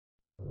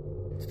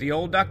The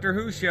old Doctor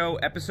Who show,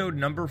 episode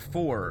number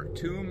 4,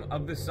 Tomb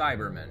of the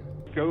Cybermen.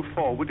 Go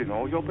forward in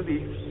all your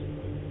beliefs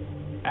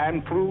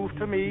and prove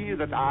to me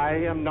that I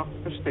am not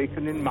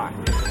mistaken in mine.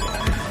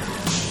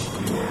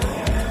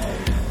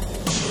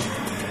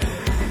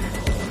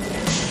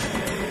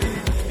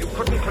 You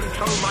couldn't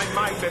control my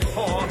mind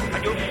before,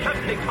 and you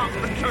certainly can't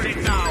control it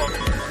now.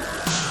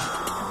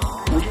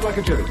 Would you like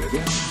a jelly,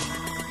 dear?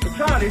 The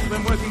TARDIS,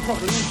 when working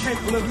properly, is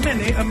capable of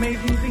many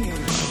amazing things.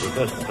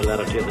 Because the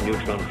polarity of the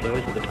neutron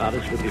flows, and the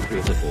TARDIS would be free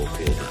of the force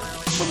field.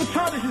 Well, the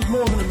TARDIS is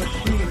more than a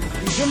machine,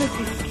 Stephen.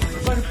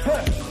 It's like a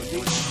person,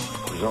 you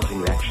see.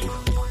 Resulting reaction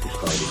is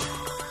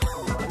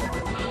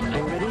Are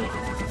you ready?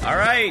 All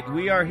right,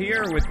 we are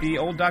here with the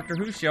old Doctor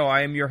Who show.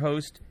 I am your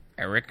host,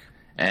 Eric.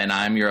 And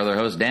I'm your other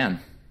host, Dan.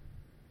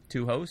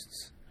 2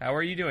 hosts. How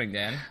are you doing,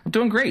 Dan? I'm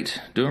doing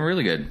great. Doing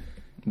really good.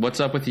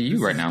 What's up with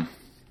you right now?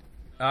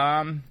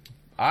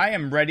 I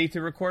am ready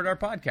to record our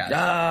podcast.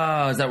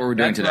 Oh, is that what we're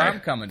doing today? That's where I'm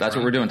coming That's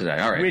from. what we're doing today.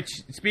 All right.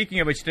 Which, speaking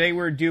of which, today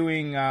we're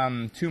doing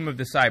Tomb of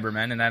the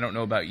Cybermen, and I don't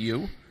know about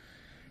you,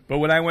 but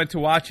when I went to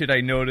watch it,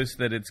 I noticed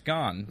that it's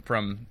gone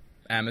from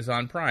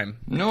Amazon Prime.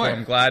 No way. So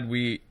I'm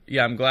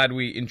glad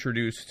we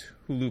introduced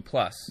Hulu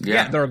Plus.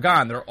 Yeah. They're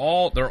gone. They're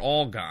all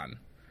gone.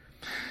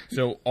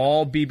 So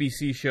all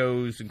BBC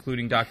shows,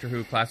 including Doctor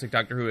Who, classic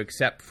Doctor Who,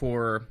 except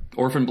for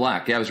Orphan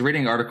Black. Yeah, I was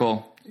reading an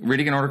article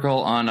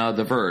on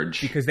The Verge.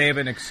 Because they have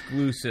an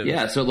exclusive.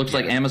 Yeah, so it looks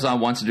like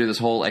Amazon wants to do this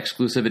whole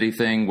exclusivity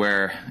thing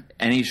where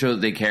any show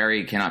that they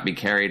carry cannot be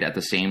carried at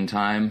the same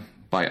time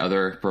by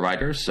other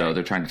providers. So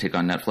they're trying to take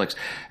on Netflix.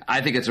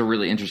 I think it's a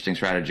really interesting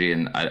strategy,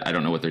 and I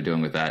don't know what they're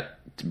doing with that.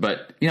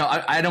 But,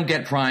 I don't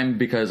get Prime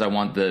because I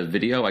want the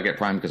video. I get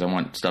Prime because I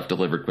want stuff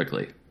delivered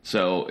quickly.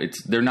 So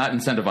they're not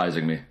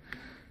incentivizing me.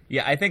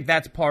 Yeah, I think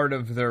that's part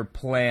of their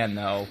plan,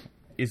 though,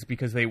 is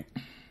because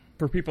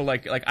for people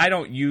like I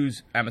don't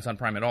use Amazon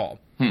Prime at all,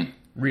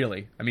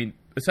 really. I mean,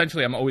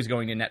 essentially, I'm always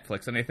going to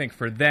Netflix, and I think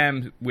for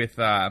them with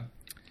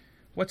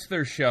what's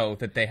their show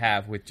that they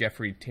have with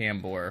Jeffrey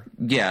Tambor?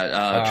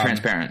 Yeah,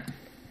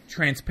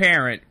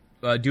 Transparent,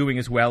 doing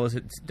as well as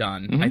it's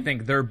done. Mm-hmm. I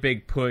think their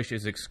big push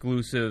is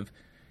exclusive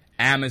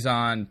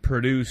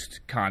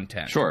Amazon-produced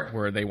content. Sure.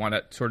 Where they want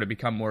to sort of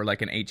become more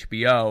like an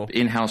HBO.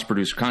 In-house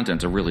produced content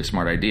is a really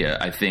smart idea.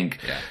 I think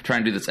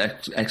trying to do this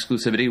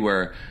exclusivity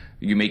where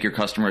you make your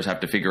customers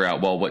have to figure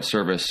out, well, what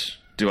service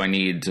do I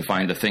need to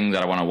find the thing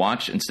that I want to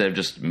watch, instead of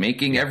just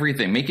making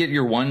everything. Make it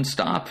your one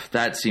stop.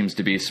 That seems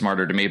to be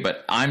smarter to me,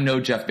 but I'm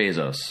no Jeff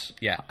Bezos.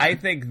 Yeah, I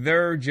think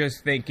they're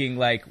just thinking,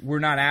 we're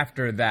not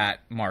after that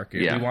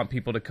market. Yeah. We want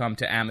people to come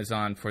to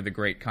Amazon for the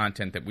great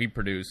content that we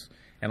produce.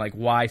 And,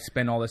 why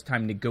spend all this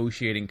time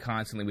negotiating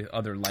constantly with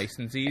other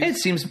licensees? It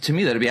seems to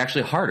me that it'd be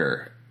actually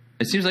harder.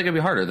 It seems like it'd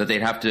be harder, that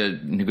they'd have to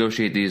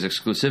negotiate these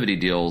exclusivity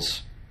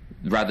deals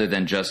rather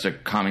than just a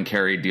common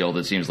carry deal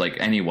that seems like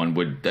anyone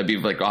would. That'd be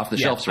like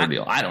off-the-shelf sort of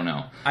deal. I don't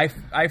know.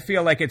 I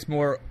feel like it's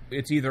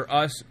either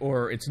us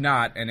or it's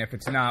not. And if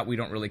it's not, we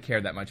don't really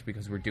care that much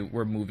because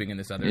we're moving in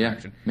this other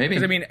direction. Maybe.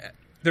 Because,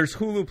 there's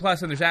Hulu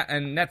Plus and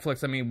and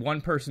Netflix.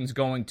 One person's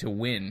going to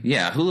win.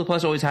 Yeah, Hulu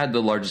Plus always had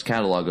the largest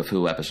catalog of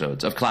Who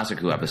episodes, of classic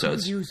Who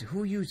episodes.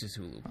 Who uses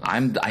Hulu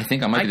Plus? I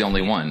think I might be the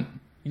only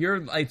one.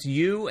 It's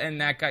you and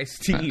that guy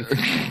Steve.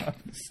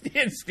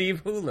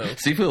 Steve Hulu.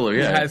 Steve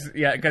Hulu,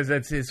 yeah. Because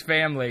that's his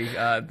family,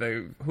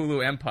 the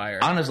Hulu empire.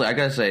 Honestly, I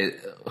gotta say,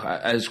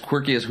 as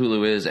quirky as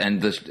Hulu is,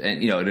 and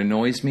it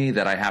annoys me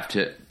that I have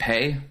to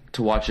pay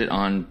to watch it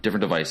on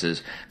different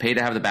devices, pay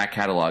to have the back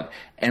catalog,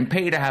 and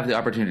pay to have the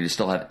opportunity to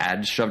still have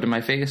ads shoved in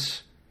my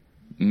face.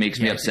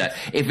 Makes me upset.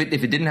 If it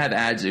didn't have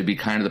ads, it would be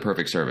kind of the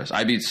perfect service.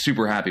 I'd be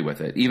super happy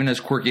with it. Even as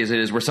quirky as it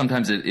is, where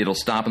sometimes it'll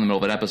stop in the middle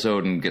of an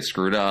episode and get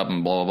screwed up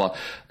and blah, blah, blah.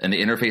 And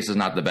the interface is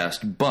not the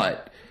best.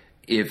 But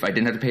if I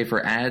didn't have to pay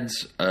for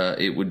ads,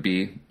 it would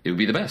be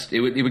the best. It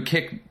would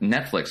kick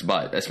Netflix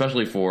butt,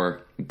 especially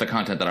for the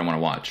content that I want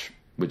to watch,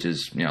 which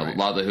is, a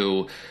lot of the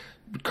Who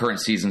current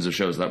seasons of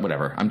shows that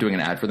whatever. I'm doing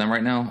an ad for them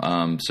right now.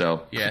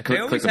 They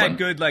always had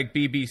good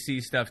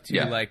BBC stuff too,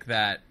 like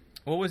that.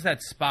 What was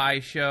that spy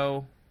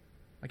show?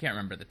 I can't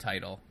remember the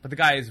title, but the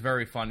guy is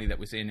very funny that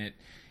was in it.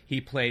 He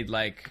played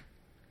I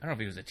don't know if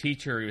he was a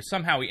teacher.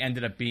 Somehow he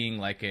ended up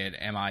being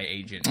an MI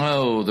agent.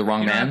 Oh, The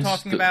Wrong Mans? You know what I'm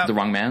talking about? The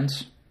Wrong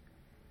Mans?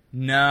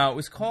 No, it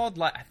was called,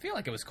 I feel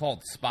like it was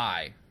called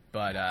Spy,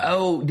 but...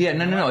 no,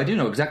 I do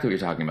know exactly what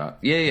you're talking about.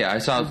 Yeah, I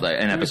saw an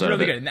episode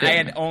really of it. Good. I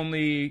had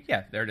only...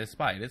 Yeah, there it is,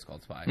 Spy. It is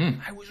called Spy.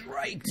 I was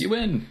right. You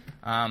win.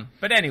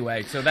 But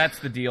anyway, so that's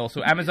the deal.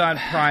 So Amazon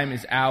Prime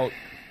is out.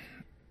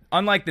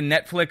 Unlike the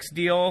Netflix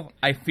deal,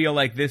 I feel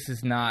like this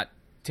is not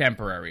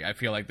temporary. I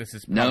feel like this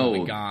is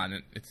probably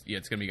gone. It's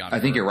going to be gone. I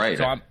think you're right.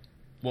 So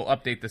we'll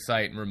update the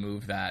site and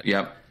remove that.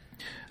 Yep.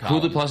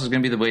 Hulu Plus is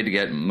going to be the way to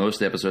get most of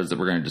the episodes that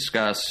we're going to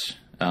discuss,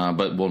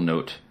 but we'll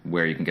note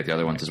where you can get the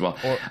other ones as well.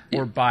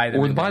 Or buy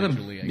them. Or buy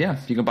them. Yeah,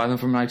 you can buy them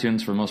from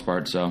iTunes for the most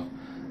part, so...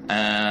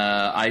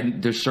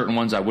 there's certain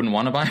ones I wouldn't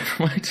want to buy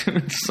from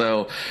iTunes,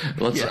 so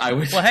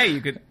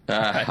you could.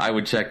 I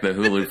would check the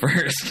Hulu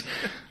first.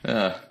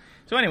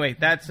 So anyway,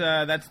 that's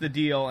the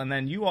deal. And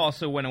then you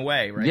also went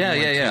away, right?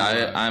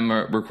 Yeah. I'm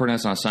recording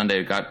this on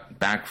Sunday. Got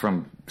back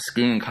from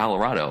skiing in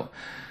Colorado.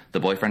 The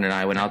boyfriend and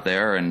I went out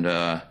there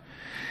and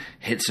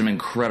hit some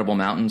incredible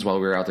mountains while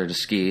we were out there to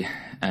ski.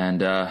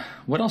 And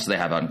what else do they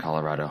have out in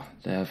Colorado?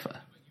 They have...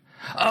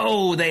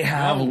 they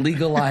have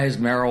legalized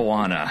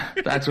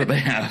marijuana. That's what they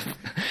have.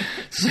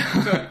 So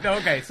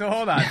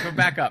hold on. So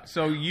back up.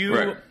 So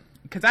you...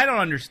 Because I don't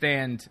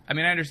understand. I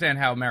mean, I understand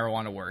how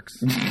marijuana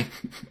works,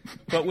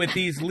 but with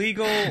these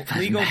legal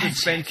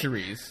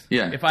dispensaries,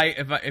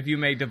 if you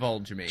may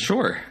divulge me,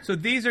 sure. So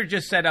these are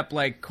just set up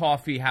like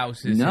coffee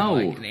houses,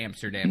 in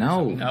Amsterdam.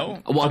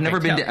 No. Well, I've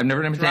never been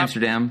to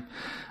Amsterdam.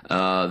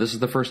 This is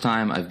the first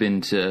time I've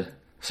been to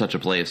such a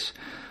place.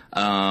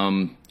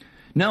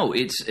 No,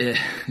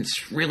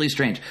 it's really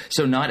strange.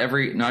 So not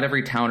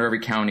every town or every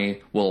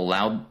county will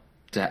allow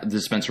the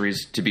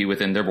dispensaries to be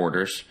within their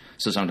borders.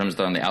 So sometimes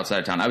they're on the outside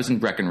of town. I was in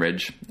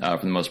Breckenridge for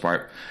the most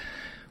part.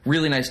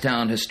 Really nice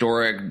town,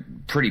 historic,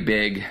 pretty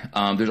big.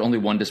 There's only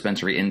one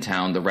dispensary in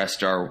town. The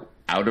rest are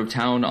out of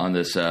town on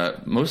this,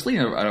 mostly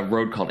on a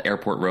road called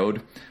Airport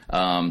Road.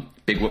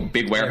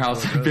 Big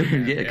warehouse. Yeah,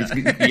 because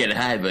you get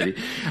high, buddy.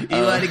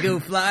 You want to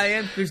go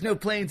flying? There's no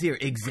planes here.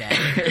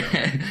 Exactly.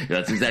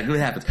 That's exactly what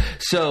happens.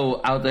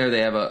 So out there they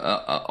have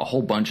a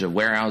whole bunch of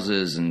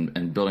warehouses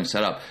and buildings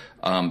set up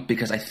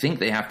because I think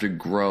they have to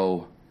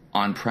grow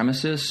on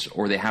premises,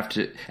 or they have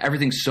to.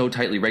 Everything's so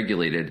tightly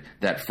regulated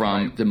that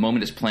from the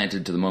moment it's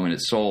planted to the moment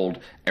it's sold,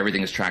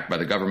 everything is tracked by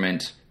the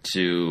government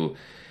to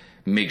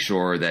make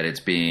sure that it's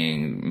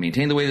being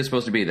maintained the way it's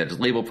supposed to be, that it's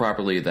labeled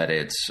properly, that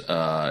it's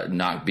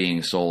not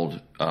being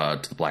sold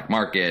to the black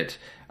market,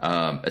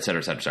 et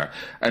cetera, et cetera, et cetera.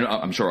 And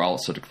I'm sure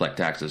also to collect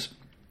taxes.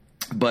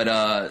 But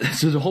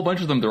so there's a whole bunch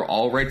of them. They're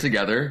all right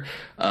together.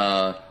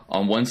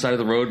 On one side of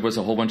the road was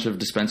a whole bunch of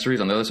dispensaries.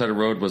 On the other side of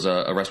the road was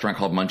a restaurant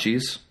called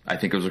Munchies. I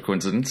think it was a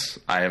coincidence.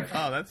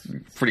 That's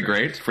pretty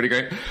great.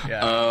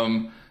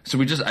 Yeah. So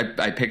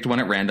I picked one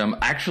at random.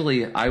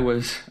 Actually, I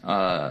was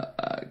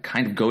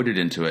kind of goaded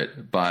into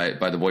it by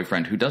the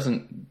boyfriend who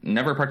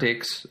never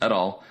partakes at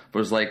all. But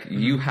was like,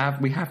 we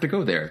have to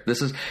go there.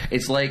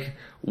 It's like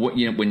when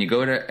you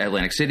go to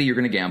Atlantic City, you're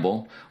going to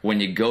gamble. When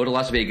you go to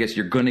Las Vegas,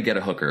 you're going to get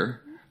a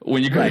hooker.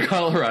 When you go to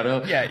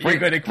Colorado, you're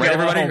going to kill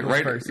a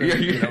homeless person.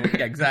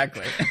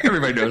 Exactly.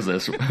 Everybody knows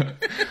this.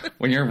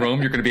 When you're in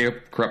Rome, you're going to be a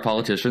corrupt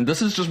politician.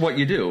 This is just what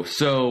you do.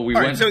 So we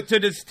went. Right, so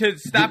to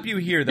stop you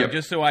here, though,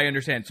 just so I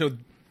understand. So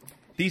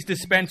these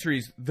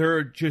dispensaries,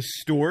 they're just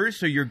stores.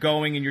 So you're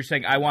going and you're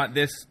saying, I want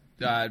this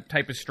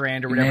type of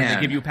strand or whatever. Man.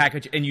 They give you a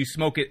package and you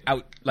smoke it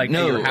out at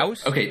your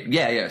house. Okay.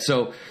 Yeah.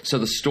 So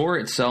the store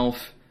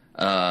itself,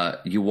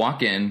 you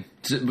walk in.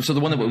 So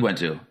the one that we went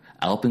to.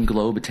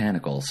 Alpenglow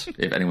Botanicals,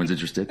 if anyone's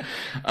interested,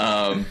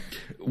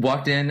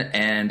 walked in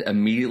and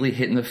immediately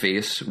hit in the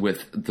face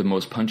with the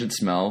most pungent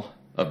smell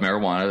of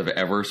marijuana I've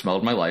ever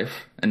smelled in my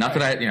life. And not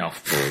that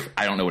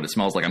I don't know what it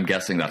smells like. I'm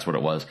guessing that's what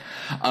it was.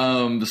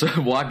 So I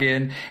walk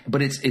in,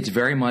 but it's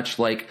very much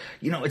like,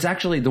 it's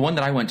actually the one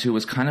that I went to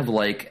was kind of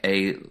like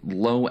a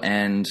low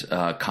end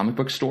comic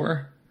book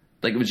store.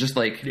 Like, it was just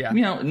like,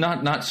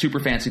 not super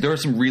fancy. There are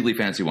some really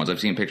fancy ones.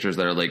 I've seen pictures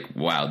that are like,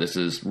 wow, this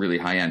is really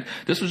high end.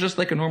 This was just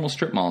like a normal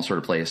strip mall sort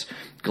of place.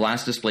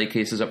 Glass display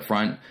cases up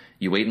front.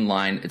 You wait in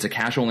line. It's a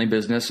cash only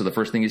business. So the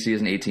first thing you see is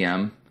an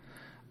ATM.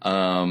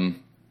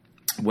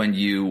 When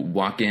you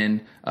walk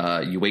in,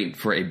 you wait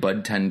for a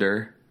bud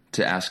tender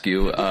to ask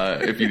you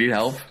if you need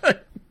help.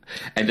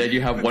 And then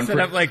you have one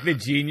set up like the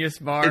Genius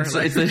Bar. It's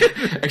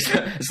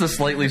the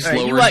slightly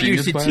slower. You want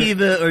Genius your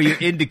sativa bar. or your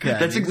indica?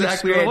 That's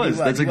exactly what it was.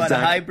 That's exactly.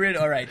 Want a hybrid?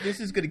 All right,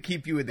 this is going to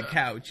keep you in the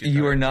couch.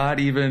 You are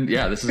not even.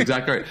 Yeah, this is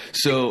exactly right.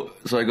 So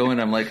I go in.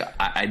 I'm like,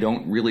 I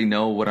don't really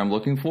know what I'm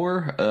looking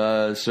for.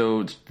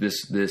 So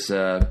this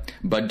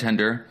bud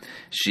tender,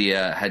 she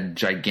had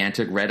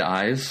gigantic red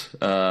eyes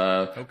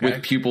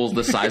with pupils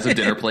the size of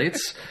dinner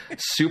plates.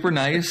 Super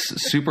nice,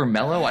 super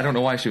mellow. I don't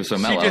know why she was so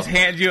mellow. She just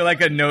hands you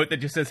like a note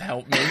that just says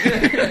 "Help me."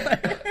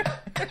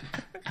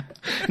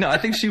 No, I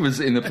think she was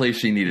in the place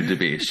she needed to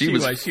be. She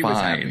was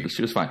fine.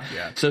 She was fine.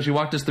 Yeah. So she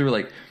walked us through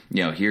like,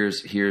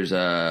 here's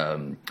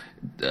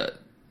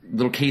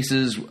little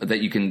cases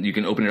that you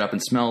can open it up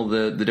and smell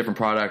the different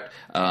product.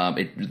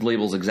 It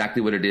labels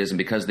exactly what it is, and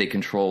because they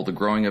control the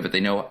growing of it, they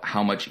know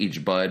how much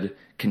each bud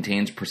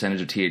contains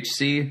percentage of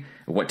THC,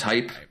 what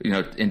type,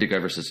 indica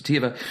versus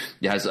sativa.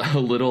 It has a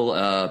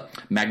little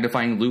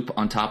magnifying loop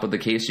on top of the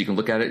case. You can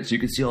look at it so you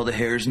can see all the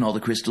hairs and all the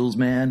crystals,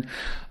 man.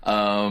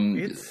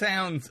 It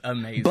sounds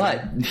amazing.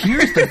 But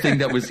here's the thing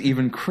that was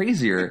even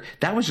crazier.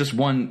 That was just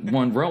one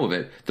row of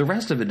it. The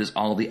rest of it is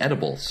all the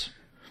edibles.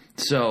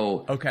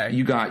 So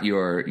you got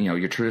your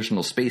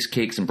traditional space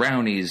cakes and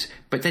brownies,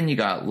 but then you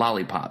got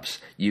lollipops,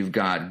 you've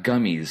got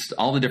gummies,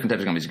 all the different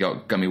types of gummies. You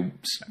got gummy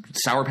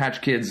Sour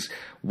Patch Kids,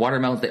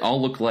 watermelons. They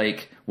all look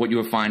like what you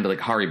would find like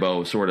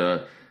Haribo sort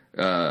of.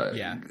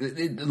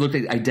 It looked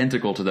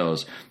identical to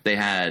those. They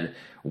had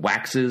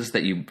waxes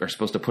that you are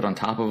supposed to put on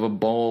top of a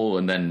bowl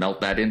and then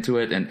melt that into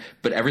it,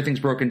 but everything's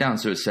broken down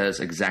so it says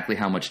exactly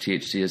how much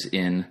THC is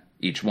in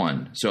each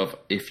one. So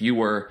if you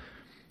were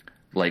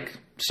like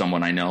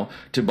someone I know,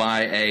 to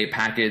buy a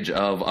package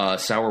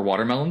of sour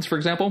watermelons, for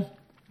example.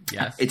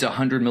 Yes. It's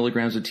 100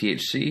 milligrams of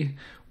THC.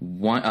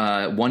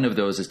 One of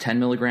those is 10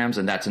 milligrams,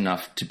 and that's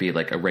enough to be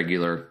like a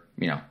regular,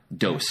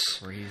 dose.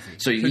 Crazy.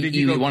 So did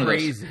you go one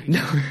crazy? Of those.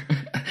 No,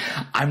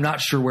 I'm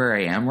not sure where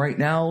I am right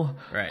now.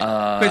 Right.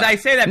 Because I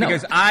say that no.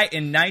 because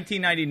in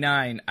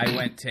 1999, I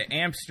went to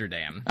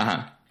Amsterdam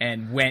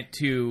and went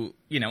to,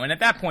 and at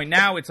that point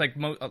now it's like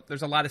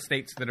there's a lot of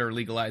states that are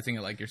legalizing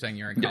it, like you're saying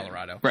you're in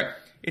Colorado. Right.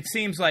 It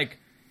seems like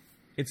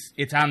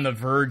it's on the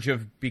verge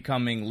of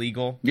becoming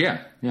legal.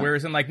 Yeah.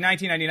 Whereas in like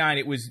 1999,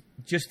 it was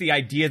just the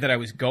idea that I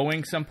was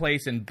going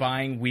someplace and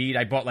buying weed.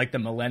 I bought like the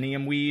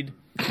Millennium weed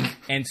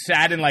and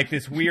sat in like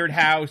this weird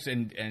house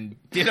and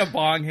did a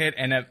bong hit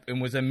and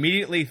was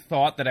immediately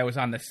thought that I was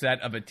on the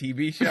set of a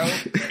TV show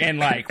and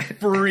like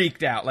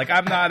freaked out. Like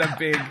I'm not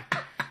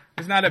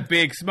a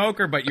big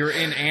smoker, but you're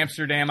in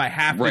Amsterdam. I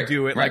have to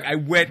do it. Right. Like I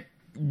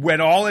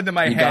went all into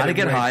my head. You got to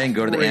get high and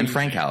go to the Anne crazy.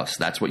 Frank house.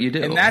 That's what you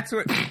do. And that's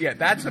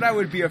what I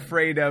would be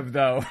afraid of,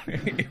 though,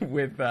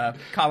 with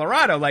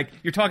Colorado. Like,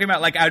 you're talking about,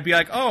 like, I'd be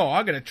like, oh,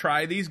 I'm going to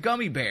try these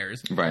gummy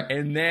bears. Right.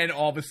 And then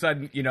all of a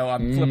sudden,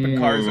 I'm flipping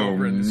cars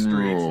over in the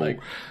streets. Like,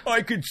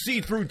 I could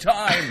see through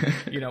time,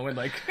 and,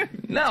 like,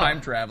 time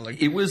traveling.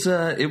 It was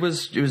So it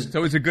was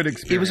a good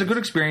experience. It was a good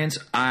experience.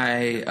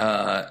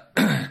 I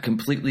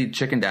completely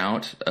chickened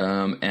out.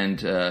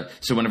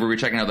 So whenever we were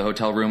checking out the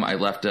hotel room, I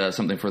left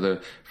something for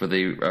the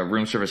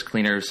room service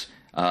cleaners,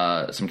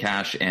 some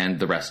cash, and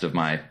the rest of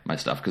my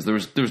stuff, because there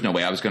was no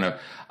way I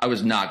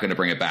was not gonna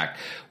bring it back.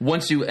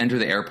 Once you enter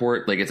the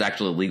airport, like it's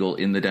actually legal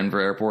in the Denver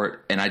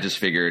airport, and I just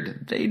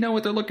figured they know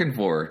what they're looking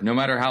for. No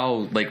matter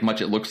how like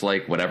much it looks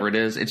like, whatever it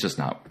is, it's just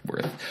not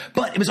worth it.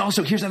 But it was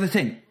also, here's the other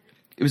thing,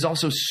 it was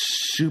also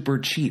super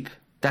cheap.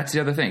 That's the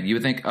other thing. You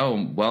would think,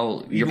 oh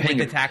well, you're paying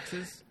the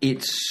taxes.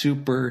 It's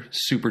super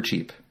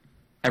cheap.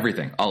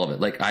 Everything, all of it.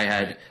 Like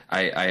I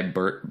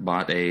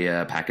bought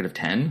a packet of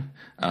 10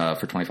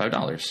 for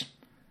 $25.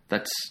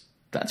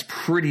 That's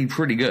pretty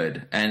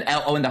good. And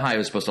and the high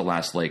was supposed to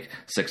last like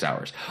 6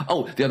 hours.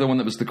 Oh, the other one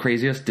that was the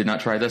craziest. Did not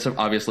try this.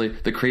 Obviously,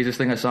 the craziest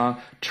thing I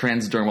saw: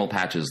 transdermal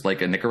patches,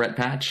 like a Nicorette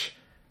patch.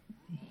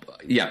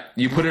 Yeah,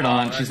 you put it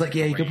on. She's like,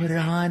 yeah, you can put it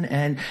on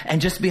and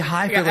just be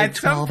high for like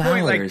 12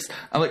 hours.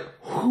 I'm like,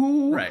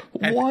 who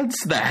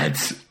wants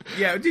that?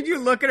 Yeah, did you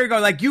look at her and go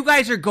like, you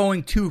guys are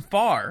going too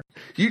far?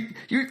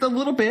 You're a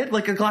little bit,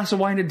 like a glass of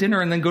wine at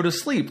dinner and then go to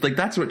sleep. Like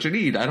that's what you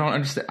need. I don't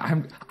understand.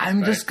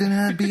 I'm just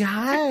gonna be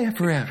high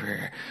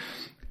forever.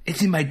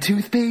 It's in my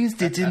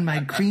toothpaste. It's in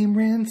my cream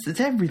rinse. It's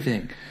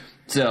everything.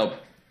 So.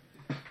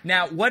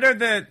 Now, what are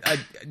the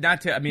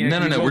not to? I mean,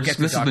 no. This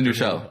is the new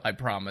show. I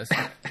promise.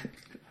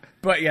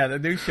 But yeah, the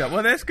new show.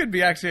 Well, this could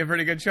be actually a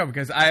pretty good show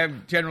because I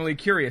am generally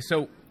curious.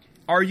 So,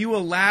 are you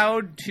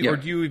allowed to, or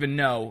do you even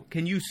know?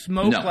 Can you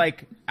smoke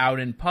like out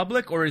in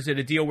public, or is it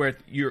a deal where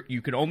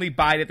you can only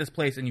buy it at this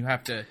place and you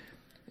have to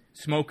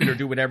smoke it or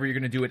do whatever you're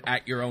going to do it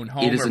at your own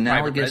home? It is or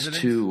analogous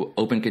to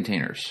open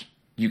containers.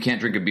 You can't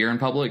drink a beer in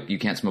public. You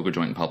can't smoke a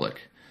joint in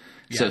public.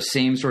 Yeah. So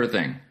same sort of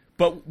thing.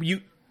 But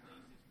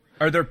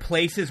are there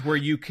places where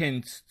you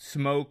can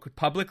smoke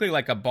publicly,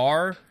 like a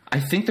bar? I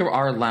think there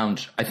are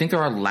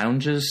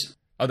lounges.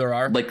 Oh, there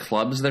are? Like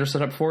clubs that are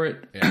set up for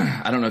it.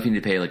 Yeah. I don't know if you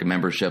need to pay like a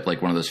membership,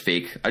 like one of those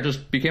fake, I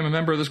just became a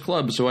member of this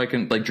club so I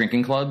can, like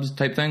drinking clubs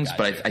type things. Gotcha.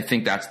 But I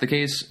think that's the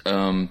case.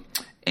 And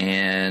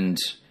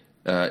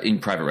in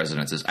private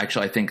residences.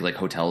 Actually, I think like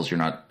hotels you're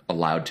not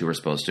allowed to or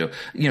supposed to.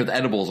 The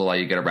edibles allow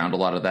you to get around a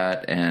lot of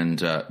that. And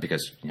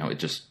because,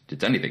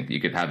 it's anything. You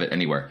could have it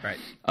anywhere. Right.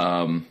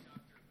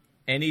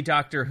 Any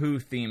Doctor Who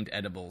themed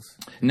edibles?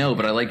 No,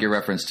 but I like your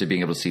reference to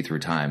being able to see through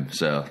time.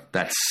 So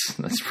that's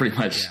pretty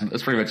much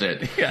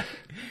it.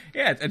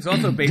 Yeah, it's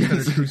also based on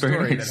a true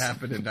story that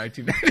happened in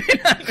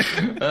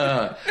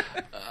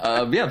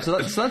 1999. Yeah, so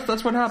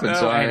that's what happened.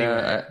 So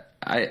anyway.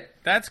 I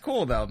that's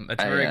cool though.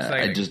 That's very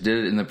exciting. I just did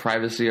it in the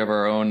privacy of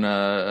our own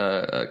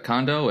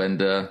condo, and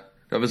that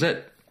was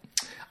it.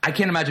 I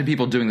can't imagine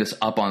people doing this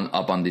up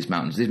on these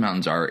mountains. These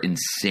mountains are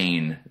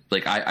insane.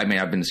 Like I mean,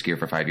 I've been a skier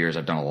for 5 years.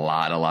 I've done a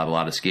lot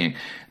of skiing,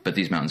 but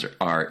these mountains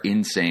are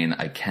insane.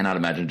 I cannot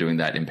imagine doing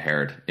that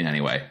impaired in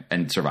any way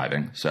and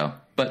surviving. So,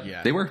 but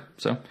they were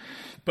so.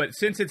 But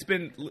since it's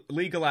been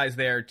legalized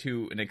there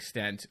to an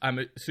extent, I'm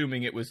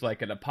assuming it was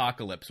like an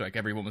apocalypse. Like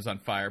everyone was on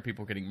fire,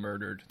 people getting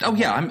murdered. Oh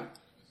yeah,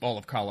 all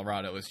of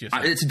Colorado is just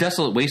it's a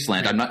desolate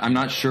wasteland. I'm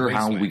not sure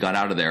how we got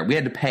out of there. We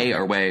had to pay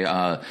our way.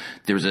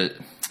 There was a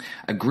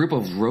group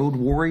of road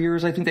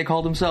warriors, I think they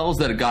called themselves,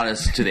 that got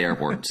us to the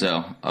airport.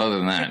 So other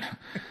than that,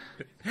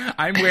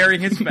 I'm wearing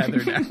his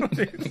feather now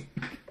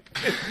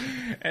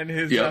and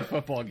his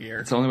football gear.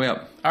 It's the only way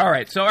up. All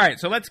right, so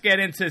let's get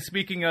into,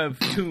 speaking of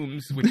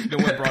tombs, which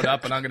no one brought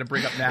up, and I'm going to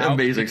bring up now.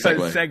 Amazing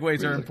segue.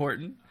 Segues are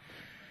important.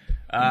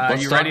 Are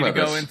you ready to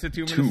go into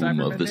Tomb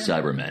of the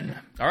Cybermen?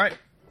 All right.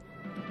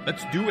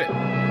 Let's do it.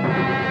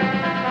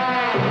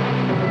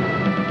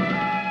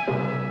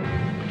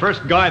 The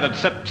first guy that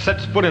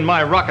sets foot in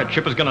my rocket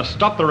ship is going to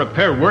stop the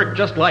repair work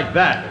just like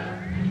that.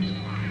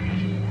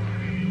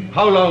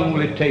 How long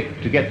will it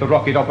take to get the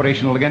rocket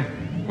operational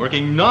again?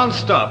 Working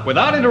non-stop,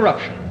 without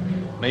interruption.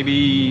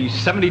 Maybe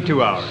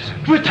 72 hours.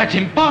 But that's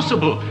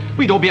impossible.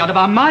 We'd all be out of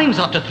our minds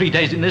after 3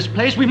 days in this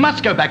place. We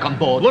must go back on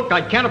board. Look,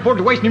 I can't afford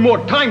to waste any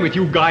more time with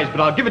you guys, but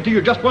I'll give it to you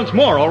just once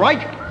more, all right?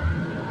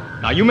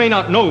 Now, you may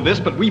not know this,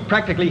 but we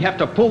practically have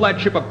to pull that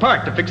ship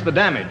apart to fix the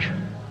damage.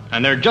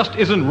 And there just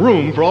isn't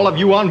room for all of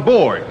you on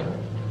board.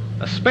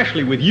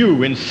 Especially with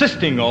you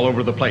insisting all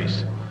over the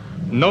place.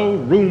 No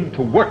room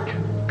to work.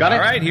 Got it?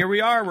 All right, here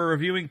we are. We're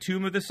reviewing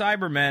Tomb of the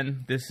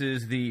Cybermen. This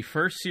is the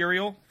first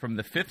serial from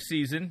the 5th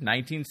season,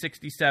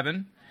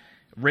 1967.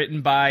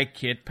 Written by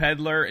Kit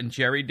Pedler and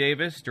Jerry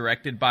Davis.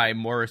 Directed by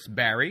Morris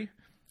Barry.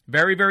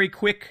 Very, very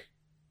quick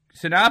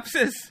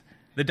synopsis.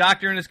 The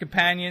Doctor and his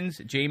companions,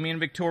 Jamie and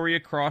Victoria,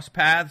 cross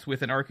paths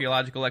with an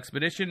archaeological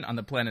expedition on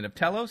the planet of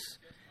Telos,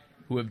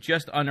 who have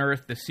just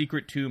unearthed the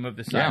secret tomb of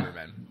the Cybermen.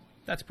 Yeah.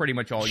 That's pretty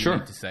much all you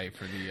need to say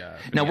for the...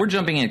 now, we're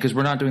jumping in because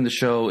we're not doing the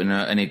show in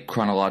a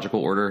chronological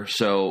order.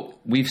 So,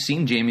 we've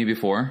seen Jamie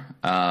before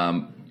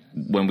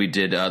when we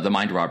did The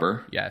Mind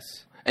Robber. Yes.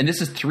 And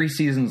this is 3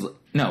 seasons...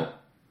 No,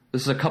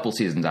 this is a couple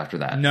seasons after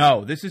that.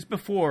 No, this is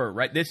before,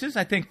 right? This is,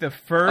 I think, the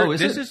first... Oh,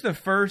 this is the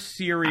first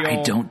serial...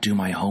 I don't do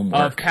my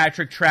homework. ...of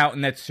Patrick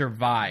Troughton that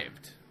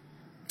survived.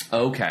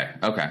 Okay.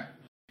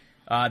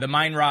 The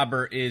Mind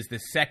Robber is the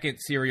second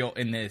serial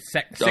in the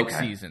sixth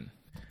season.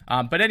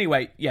 But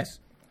anyway, yes...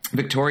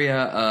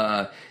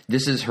 Victoria,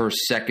 this is her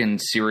second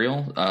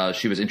serial.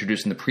 She was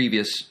introduced in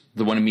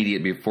the one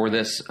immediate before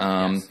this.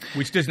 Yes.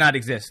 Which does not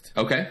exist.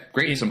 Okay,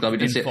 great. So I'm glad we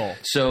didn't see it.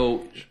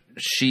 So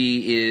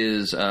she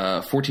is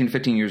 14,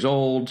 15 years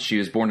old. She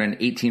was born in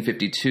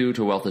 1852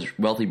 to a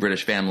wealthy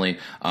British family.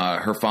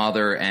 Her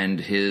father and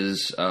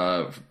his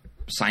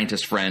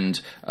scientist friend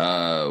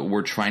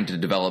were trying to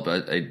develop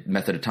a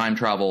method of time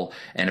travel,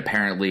 and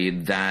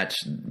apparently that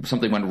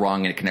something went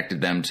wrong and it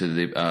connected them to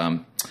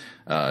the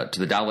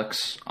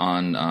Daleks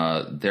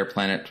on their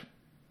planet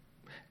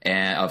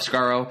of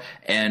Skaro,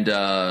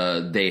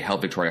 and they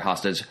held Victoria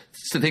hostage.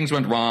 So things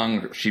went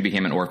wrong. She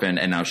became an orphan,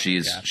 and now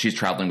she's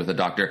traveling with the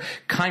Doctor,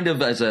 kind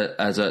of as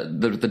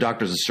the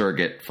Doctor's a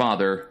surrogate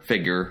father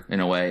figure in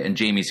a way, and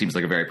Jamie seems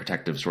like a very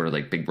protective sort of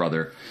like big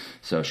brother.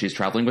 So she's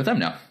traveling with them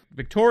now.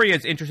 Victoria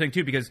is interesting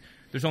too because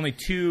there's only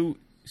 2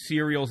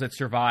 serials that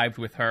survived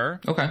with her.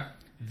 Okay,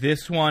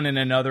 this one and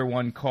another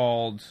one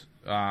called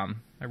I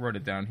wrote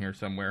it down here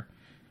somewhere.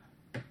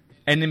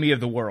 Enemy of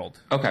the World.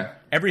 Okay.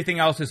 Everything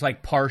else is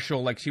like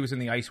partial. Like she was in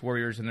the Ice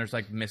Warriors, and there's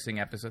like missing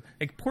episodes.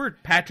 Like poor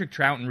Patrick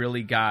Troughton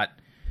really got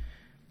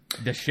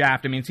the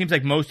shaft. I mean, it seems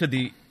like most of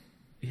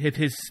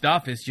his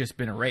stuff has just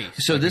been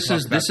erased. So like this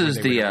is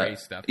the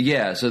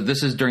yeah. So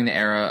this is during the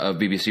era of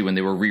BBC when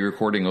they were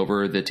re-recording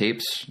over the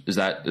tapes. Is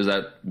that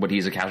what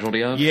he's a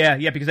casualty of? Yeah.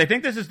 Because I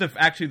think this is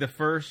actually the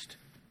first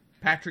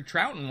Patrick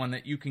Troughton one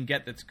that you can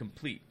get that's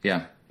complete.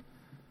 Yeah.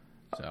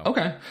 So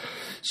okay.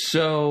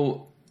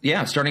 So.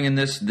 Yeah, starting in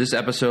this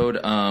episode,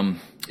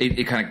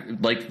 it kind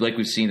of like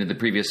we've seen in the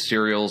previous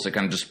serials, it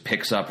kind of just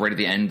picks up right at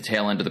the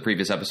tail end of the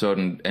previous episode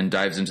and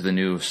dives into the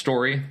new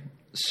story.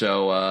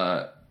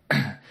 So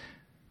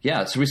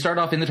so we start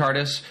off in the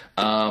TARDIS.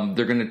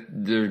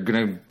 They're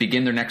gonna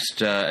begin their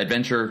next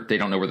adventure. They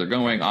don't know where they're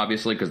going,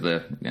 obviously, because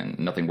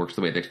nothing works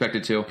the way they expect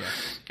it to. Yeah.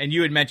 And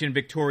you had mentioned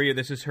Victoria.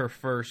 This is her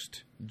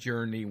first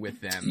journey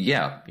with them.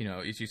 Yeah. You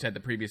know, as you said,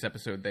 the previous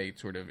episode, they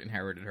sort of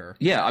inherited her.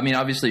 Yeah, I mean,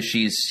 obviously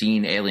she's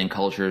seen alien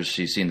cultures,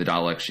 she's seen the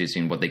Daleks, she's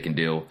seen what they can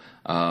do,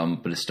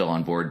 but is still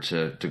on board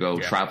to go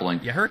traveling.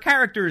 Yeah, her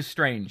character is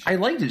strange. I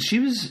liked it. She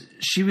was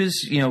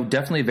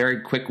definitely a very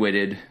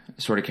quick-witted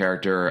sort of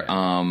character.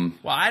 Yeah.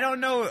 Well, I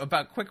don't know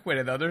about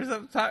quick-witted, though. There's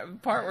a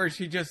part where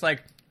she just,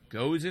 like,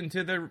 goes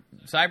into the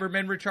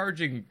Cybermen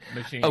recharging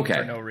machine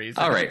for no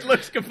reason. All right. It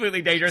looks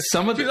completely dangerous.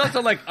 She's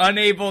also, like,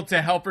 unable to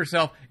help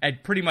herself,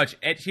 and pretty much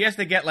she has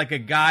to get, like, a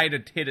guy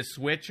to hit a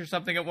switch or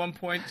something at one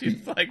point.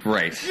 She's like,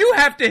 right. You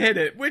have to hit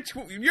it.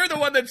 You're the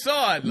one that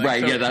saw it. Like,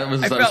 right, so that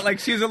was... I felt like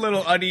she's a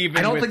little uneven.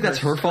 I don't think that's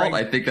her fault.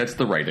 I think that's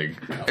the writing.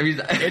 No. I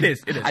mean, it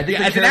is. I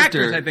think as an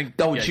actress, I think...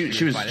 Oh,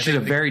 she's a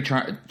very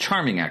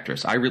charming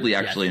actress. I really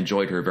actually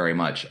enjoyed her very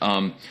much.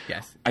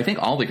 Yes. I think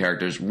all the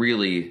characters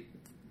really...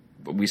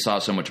 We saw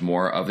so much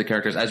more of the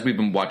characters as we've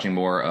been watching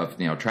more of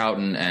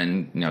Troughton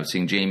and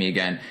seeing Jamie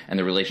again and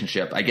the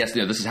relationship. I guess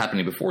this is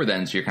happening before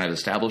then, so you're kind of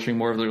establishing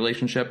more of the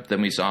relationship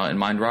than we saw in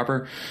Mind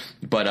Robber.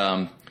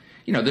 But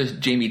there's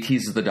Jamie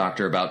teases the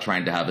Doctor about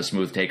trying to have a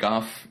smooth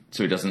takeoff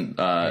so he doesn't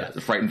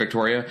frighten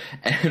Victoria,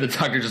 and the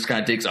Doctor just kind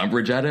of takes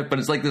umbrage at it. But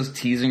it's like this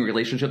teasing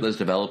relationship that's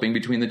developing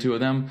between the two of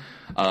them.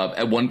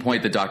 At one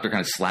point, the Doctor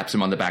kind of slaps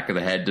him on the back of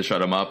the head to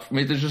shut him up. I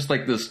mean, there's just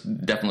like this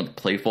definite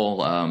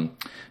playful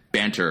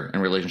banter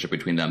and relationship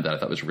between them that I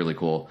thought was really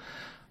cool.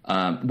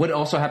 What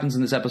also happens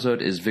in this episode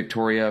is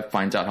Victoria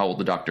finds out how old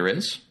the Doctor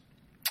is.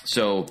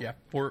 So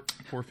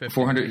 450.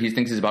 400. He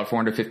thinks he's about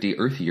 450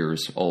 Earth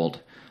years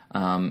old,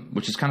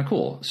 which is kind of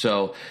cool.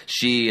 So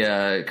she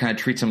kind of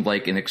treats him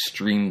like an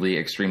extremely,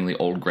 extremely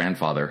old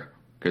grandfather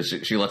because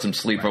she lets him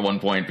sleep at one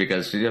point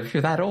because if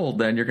you're that old,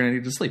 then you're going to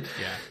need to sleep.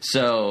 Yeah.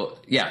 So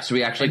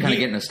we actually kind of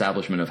get an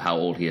establishment of how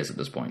old he is at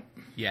this point.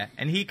 Yeah,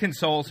 and he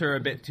consoles her a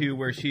bit too,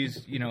 where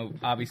she's,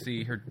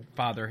 obviously her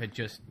father had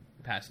just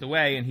passed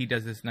away, and he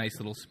does this nice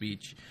little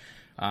speech,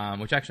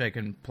 which actually I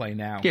can play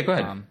now. Yeah, go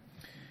ahead.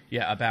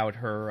 About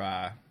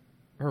her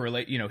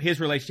his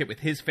relationship with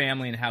his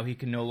family and how he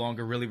can no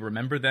longer really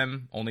remember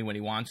them, only when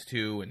he wants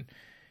to,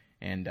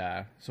 and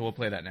so we'll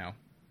play that now.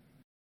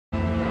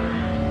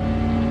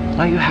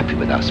 Are you happy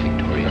with us,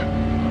 Victoria?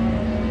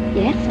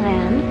 Yes, I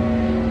am.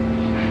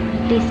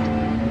 At least,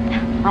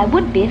 I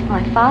would be if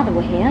my father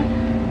were here.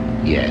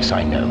 Yes,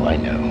 I know.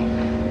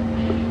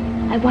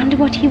 I wonder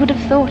what he would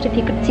have thought if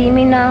he could see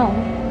me now.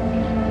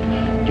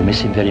 You miss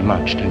him very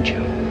much, don't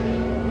you?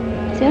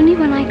 It's only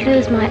when I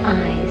close my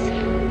eyes.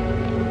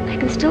 I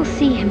can still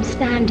see him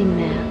standing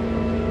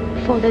there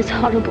before those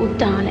horrible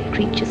Dalek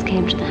creatures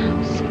came to the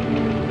house.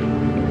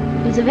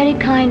 He was a very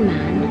kind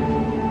man.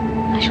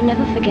 I shall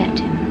never forget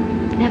him.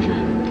 Never.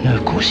 No,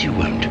 of course you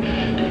won't.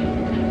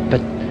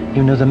 But,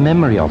 the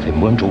memory of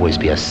him won't always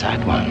be a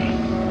sad one.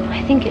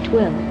 I think it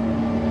will.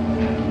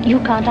 You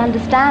can't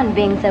understand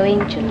being so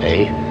ancient.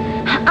 Eh?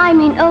 I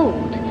mean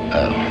old.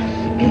 Oh.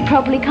 You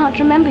probably can't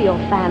remember your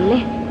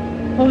family.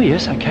 Oh,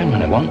 yes, I can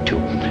when I want to.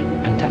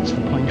 And that's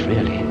the point,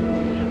 really.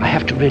 I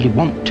have to really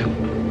want to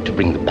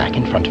bring them back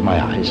in front of my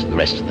eyes. The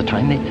rest of the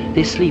time,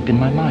 they sleep in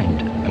my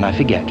mind, and I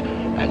forget.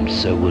 And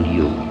so will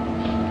you.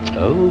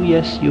 Oh,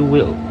 yes, you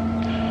will.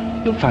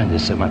 You'll find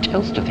there's so much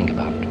else to think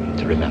about,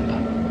 to remember.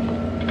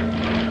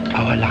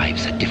 Our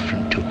lives are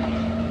different to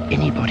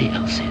anybody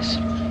else's.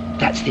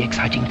 That's the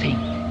exciting thing.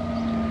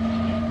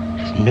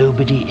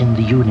 Nobody in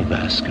the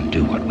universe can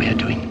do what we're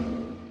doing.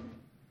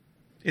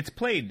 It's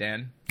played,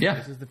 Dan. Yeah.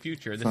 This is the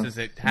future. This is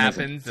it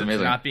happens.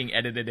 It's not being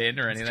edited in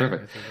or anything.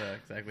 This is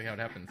exactly how it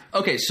happens.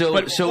 Okay, so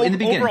in the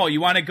beginning, overall,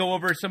 you want to go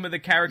over some of the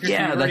characters?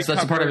 Yeah, that's the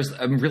part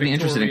I'm really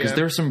interested in, because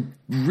there are some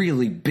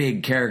really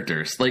big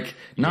characters, like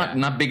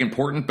not big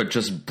important, but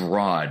just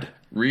broad,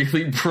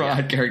 really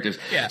broad characters.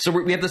 Yeah. So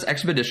we have this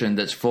expedition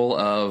that's full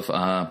of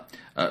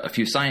a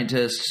few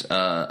scientists,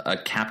 a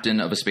captain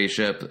of a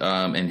spaceship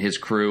and his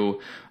crew,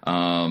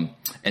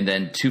 and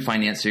then two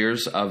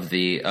financiers of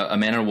a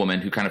man and a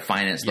woman who kind of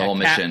finance the whole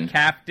mission.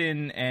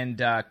 Captain and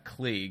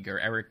Klieg, or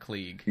Eric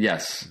Klieg.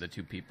 Yes. The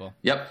two people.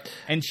 Yep.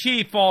 And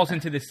she falls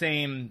into the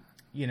same,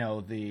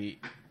 the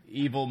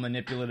evil,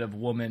 manipulative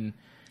woman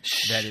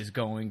that is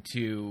going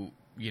to,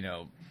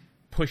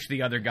 push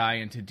the other guy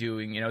into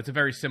doing, it's a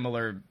very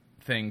similar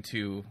thing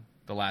to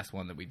the last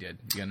one that we did,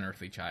 The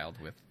Unearthly Child,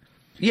 with...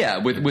 Yeah,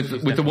 with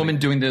the woman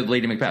doing the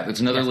Lady Macbeth. It's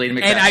another Lady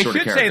Macbeth and I sort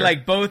of should character. say,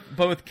 like,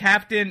 both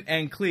Captain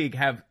and Klieg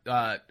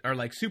are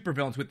like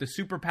supervillains with the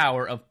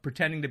superpower of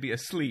pretending to be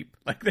asleep.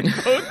 Like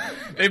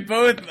they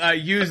both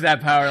use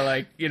that power,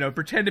 like,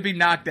 pretend to be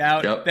knocked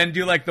out, then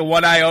do like the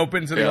one eye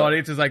opens and the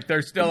audience is like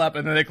they're still up,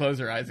 and then they close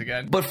their eyes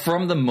again. But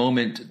from the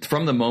moment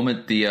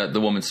the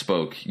woman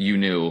spoke, you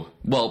knew.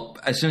 Well,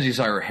 as soon as you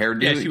saw her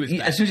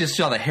hairdo, as soon as you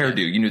saw the hairdo,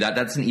 you knew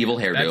that's an evil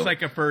hairdo. That's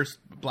like a first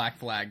black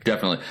flag.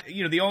 Definitely.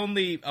 The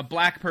only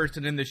black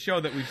person in the show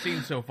that we've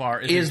seen so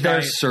far is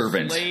their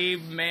servant,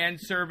 slave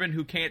manservant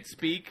who can't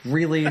speak.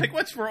 Really? Like,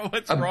 what's wrong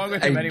with him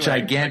anyway? A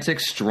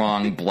gigantic,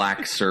 strong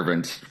black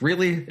servant.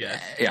 Really?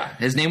 Yes. Yeah.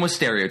 His name was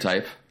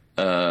Stereotype.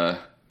 Oh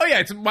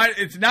yeah,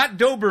 it's not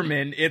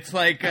Doberman. It's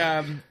like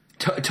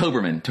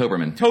Toberman.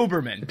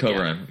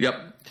 Yeah.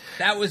 Yep.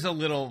 That was a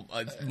little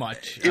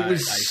much. It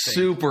was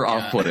super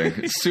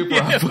off-putting.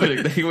 Super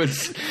off-putting. He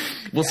was.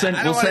 We'll send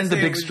the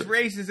big. It was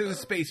racist. It was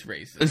space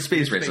racist. It's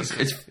space racist.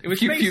 It was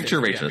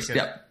future racist.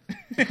 Yep.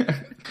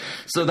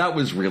 So that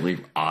was really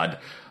odd.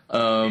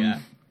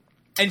 And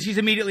she's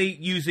immediately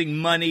using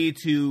money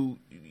to,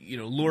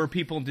 lure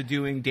people into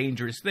doing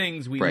dangerous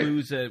things. We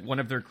lose one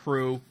of their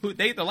crew.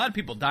 A lot of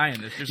people die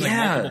in this. There's like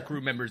multiple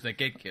crew members that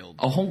get killed.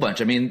 A whole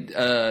bunch. I mean,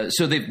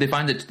 so they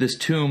find that this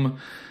tomb.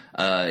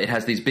 It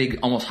has these big,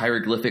 almost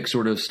hieroglyphic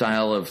sort of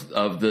style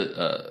of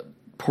the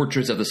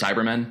portraits of the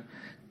Cybermen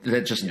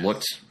that just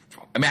looked.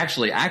 I mean,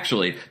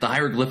 actually, the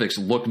hieroglyphics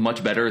looked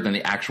much better than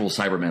the actual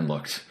Cybermen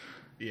looked.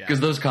 Yeah, because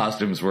those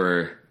costumes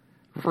were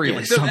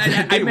really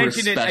something. They were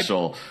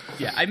special.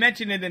 I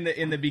mentioned it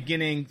in the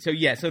beginning. So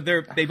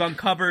they've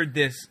uncovered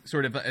this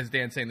sort of, as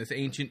Dan's saying, this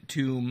ancient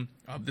tomb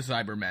of the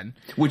Cybermen,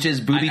 which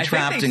is booby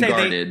trapped and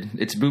guarded.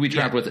 It's booby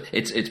trapped with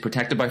it's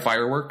protected by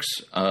fireworks.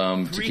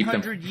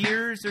 300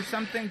 years or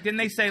something. Didn't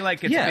they say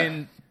like it's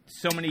been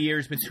so many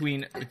years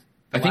between?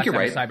 I think you're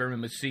right.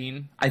 Cybermen was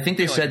seen. I think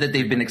they said that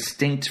they've been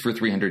extinct for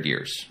 300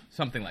 years,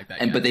 something like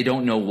that. But they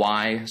don't know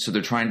why. So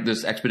they're trying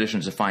this expedition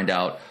to find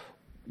out.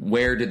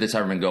 Where did the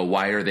Cybermen go?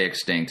 Why are they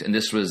extinct? And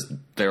this was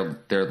their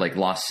like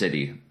lost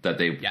city that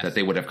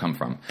they would have come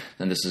from.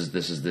 And this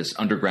is this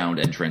underground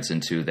entrance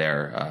into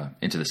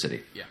into the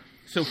city. Yeah.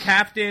 So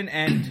Captain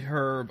and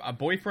her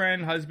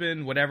boyfriend,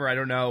 husband, whatever, I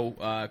don't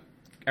know,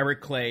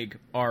 Eric Klieg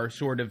are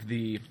sort of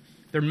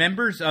they're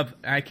members of.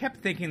 I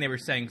kept thinking they were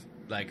saying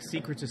like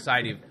secret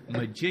society of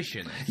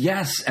magicians.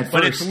 Yes, at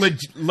but first. But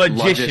it's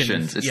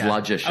logicians. It's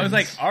logicians. I was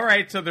like, all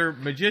right, so they're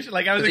magicians.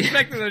 Like I was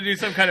expecting them to do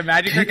some kind of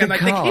magic trick. I'm like,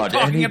 they keep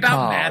talking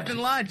about math and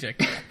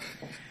logic.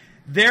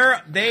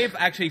 They've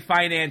actually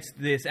financed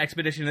this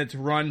expedition that's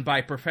run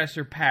by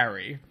Professor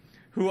Parry,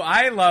 who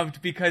I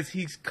loved because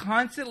he's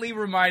constantly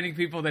reminding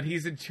people that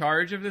he's in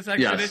charge of this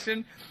expedition.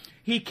 Yes.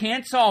 He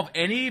can't solve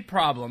any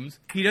problems.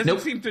 He doesn't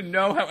seem to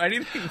know how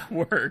anything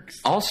works.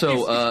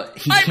 Also,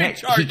 he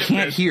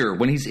can't hear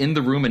when he's in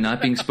the room and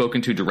not being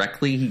spoken to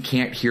directly. He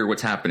can't hear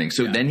what's happening.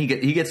 So then he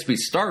gets to be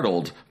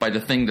startled by the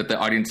thing that the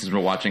audience has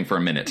been watching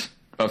for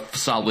a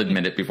solid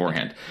minute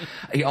beforehand.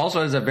 He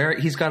also has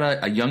he's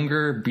got a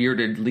younger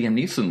bearded Liam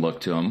Neeson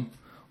look to him,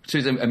 which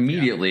is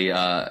immediately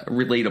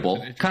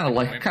relatable. Kind of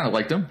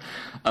liked him.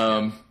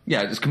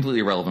 Yeah, it's a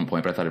completely irrelevant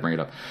point, but I thought I'd bring it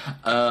up.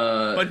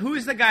 But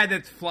who's the guy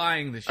that's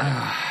flying the ship?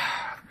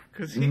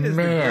 Because he is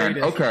the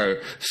greatest.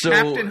 Okay, so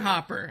Captain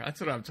Hopper. That's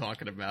what I'm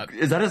talking about.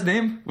 Is that his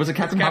name? Was it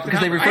Captain Hopper?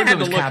 Because they referred to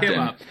him as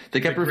Captain.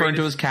 They kept referring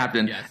to him as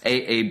Captain. Yes.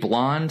 A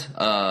blonde,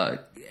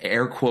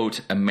 air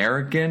quote,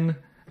 American.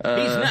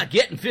 He's not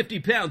getting 50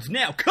 pounds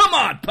now. Come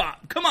on,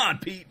 Pop. Come on,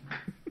 Pete.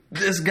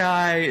 This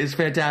guy is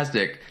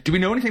fantastic. Do we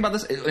know anything about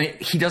this?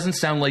 He doesn't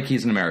sound like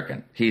he's an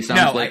American. He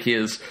sounds like he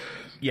is...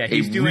 Yeah,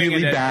 he's doing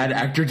really bad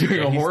actor doing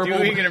a horrible...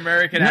 He's doing an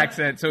American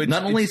accent, so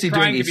not only is he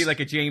trying to be like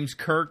a James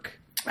Kirk,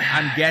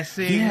 I'm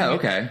guessing. Yeah,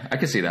 okay, I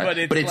can see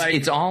that. But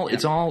it's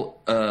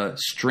all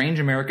strange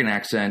American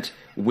accent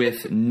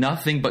with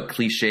nothing but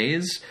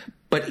cliches.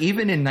 But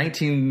even in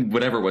 60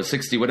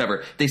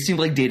 whatever, they seemed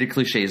like dated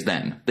cliches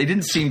then. They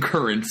didn't seem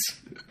current.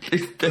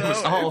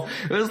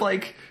 It was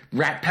like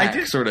Rat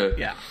Pack sort of.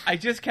 Yeah, I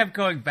just kept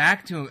going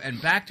back to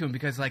him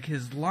because like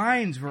his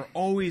lines were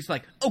always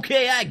like,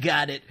 "Okay, I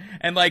got it,"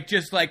 and like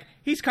just like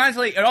he's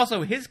constantly, and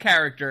also his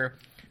character,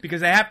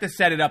 because they have to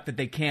set it up that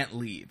they can't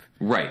leave.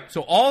 Right.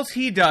 So all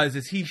he does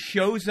is he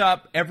shows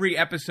up every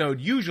episode,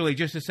 usually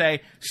just to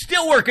say,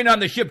 "Still working on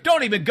the ship.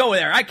 Don't even go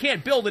there. I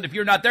can't build it if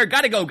you're not there.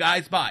 Gotta go,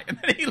 guys. Bye." And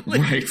then he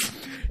leaves. Right.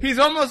 He's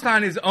almost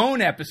on his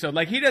own episode.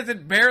 Like, he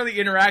doesn't barely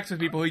interacts with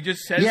people. He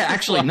just says... Yeah,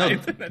 actually, no.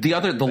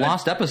 The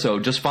lost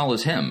episode just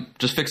follows him,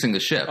 just fixing the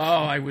ship. Oh,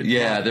 I would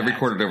Yeah, they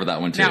recorded over that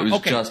one, too. Now, it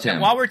was just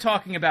him. While we're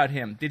talking about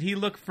him, did he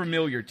look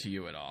familiar to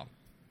you at all?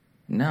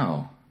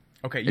 No.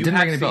 Okay, you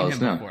have seen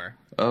him before.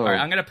 Oh, all right,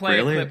 I'm going to play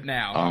really? a clip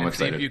now and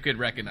see if you could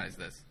recognize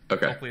this.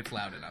 Okay. Hopefully it's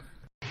loud enough.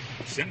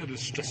 Send a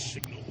distress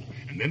signal,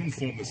 and then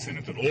inform the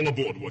Senate that all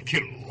aboard were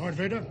killed. Lord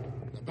Vader,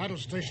 the battle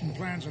station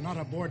plans are not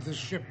aboard this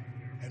ship,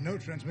 and no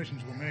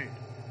transmissions were made.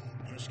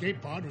 An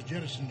escape pod was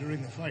jettisoned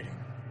during the fighting,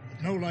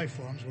 but no life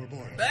forms were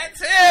aboard. That's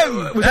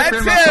him! Was that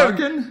Grand Moff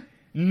Tarkin?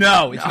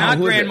 No, it's not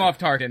Grand Moff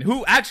Tarkin,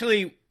 who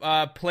actually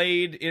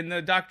played in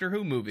the Doctor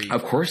Who movie.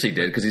 Of course he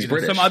did, because he's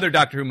British. Some other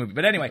Doctor Who movie.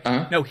 But anyway,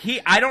 no,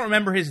 I don't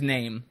remember his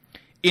name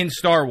in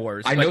Star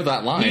Wars. I know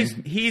that line.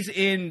 He's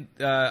in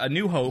A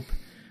New Hope.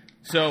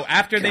 So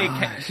after they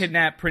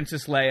kidnap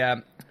Princess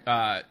Leia,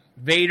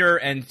 Vader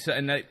and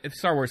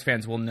Star Wars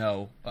fans will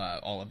know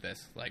all of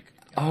this. Like,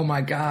 oh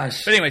my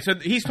gosh! But anyway, so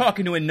he's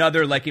talking to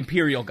another like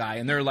Imperial guy,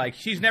 and they're like,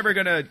 "She's never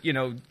gonna,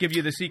 give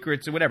you the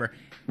secrets or whatever."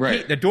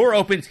 Right. The door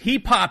opens, he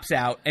pops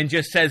out and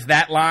just says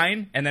that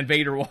line, and then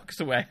Vader walks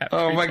away.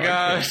 Oh my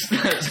gosh,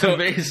 that's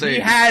amazing! He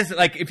has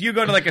if you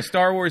go to like a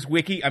Star Wars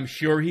wiki, I'm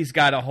sure he's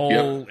got a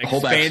whole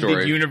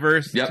expanded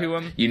universe to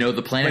him. You know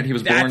the planet he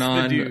was born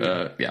on.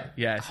 Yeah.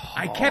 Yes. Oh.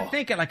 I kept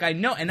thinking I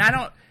know, and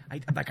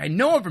I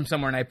know him from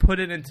somewhere, and I put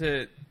it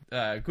into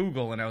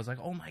Google, and I was like,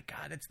 oh my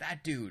god, it's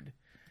that dude.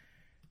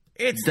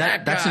 It's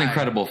that guy. That's an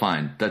incredible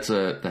find. That's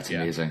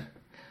amazing.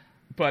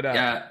 But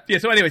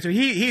so anyway, so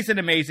he's an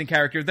amazing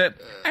character.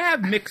 I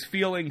have mixed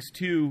feelings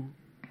too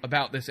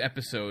about this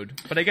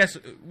episode, but I guess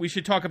we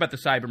should talk about the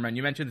Cybermen.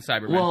 You mentioned the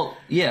Cybermen. Well,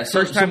 yeah.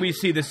 First time we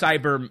see the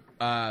Cyber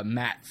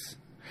Mats.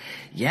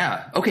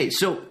 Yeah. Okay.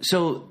 So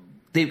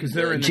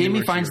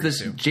Jamie finds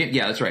this.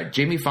 Yeah, that's right.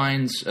 Jamie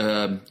finds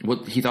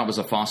what he thought was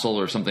a fossil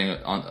or something,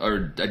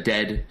 or a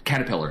dead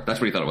caterpillar. That's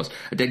what he thought it was.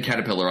 A dead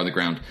caterpillar on the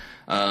ground.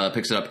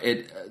 Picks it up.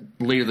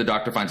 Later, the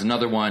Doctor finds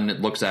another one.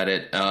 Looks at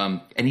it,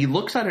 and he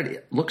looks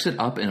it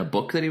up in a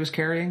book that he was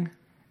carrying,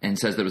 and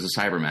says there was a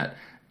Cybermat.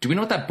 Do we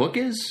know what that book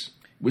is?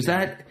 Is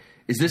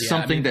this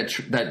something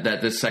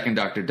that this second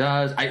Doctor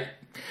does?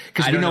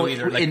 Because we know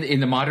in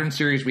the modern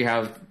series we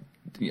have.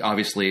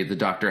 Obviously, the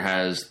Doctor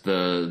has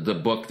the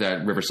book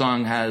that River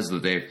Song has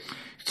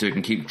so you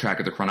can keep track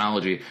of the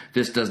chronology.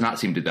 This does not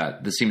seem to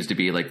that. This seems to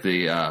be like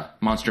the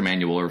Monster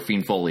Manual or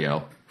Fiend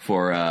Folio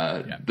for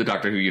the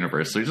Doctor Who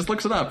universe. So he just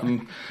looks it up,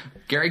 and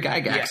Gary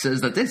Gygax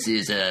says that this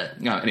is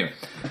anyway.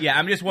 Yeah,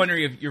 I'm just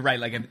wondering if you're right.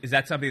 Like, is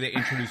that something they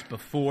introduced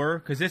before?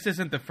 Because this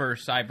isn't the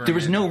first Cybermen. There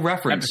was no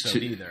reference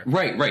to either.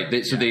 Right.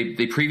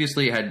 They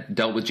previously had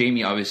dealt with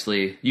Jamie.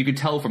 Obviously, you could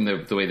tell from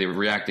the way they were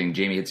reacting.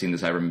 Jamie had seen the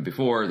Cybermen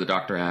before. The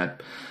Doctor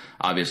had,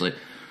 obviously.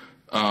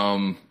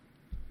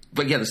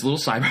 But yeah, this little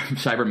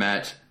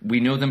Cybermat. We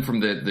know them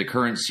from the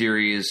current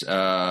series.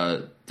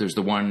 There's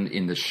the one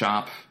in the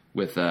shop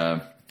with.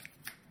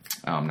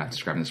 I'm not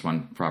describing this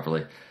one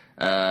properly.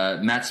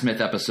 Matt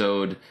Smith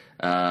episode.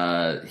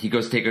 He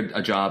goes to take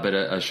a job at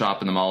a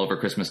shop in the mall over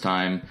Christmas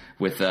time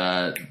with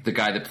the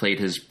guy that played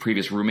his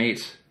previous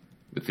roommate.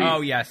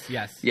 Yes.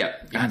 Yeah.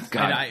 Yes.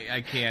 God. And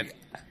I can't.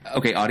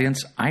 Okay,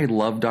 audience, I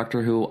love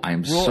Doctor Who.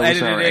 I'm so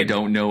sorry I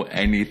don't know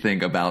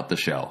anything about the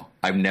show.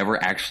 I've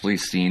never actually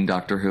seen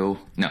Doctor Who.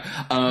 No.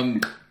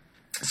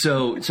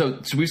 So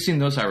we've seen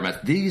those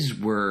Cybermen. These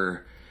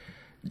were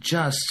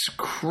just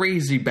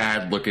crazy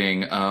bad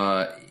looking.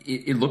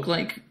 It looked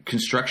like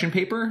construction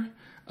paper,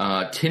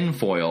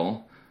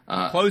 tinfoil.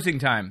 Closing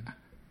time.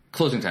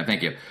 Closing time,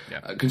 thank you.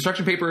 Yeah.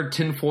 Construction paper,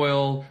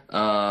 tinfoil,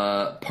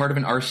 part of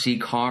an RC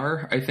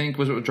car, I think,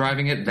 was what was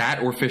driving it.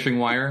 That or fishing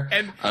wire.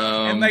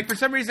 And like, for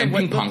some reason,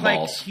 what looked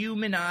like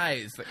human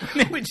eyes.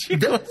 They would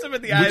close them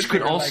at the eyes. Which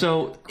could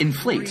also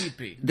inflate.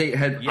 Creepy. They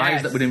had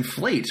eyes that would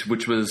inflate,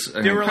 which was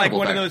an They were like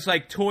one effect. of those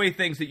like toy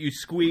things that you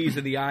squeeze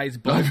and the eyes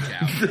bulge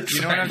out.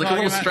 You know what I'm like talking a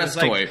little about? stress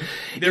Like, toy.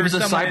 It was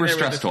a cyber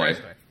stress toy.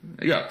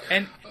 Yeah.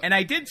 And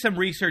I did some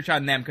research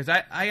on them because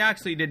I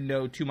actually didn't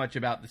know too much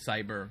about the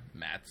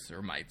Cybermets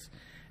or mites.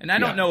 And I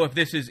don't know if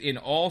this is in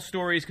all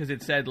stories because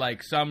it said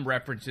like some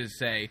references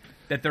say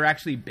that they're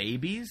actually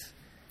babies.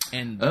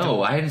 And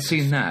I hadn't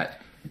seen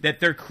that. That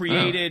they're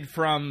created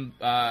from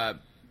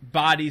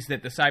bodies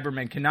that the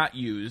Cybermen cannot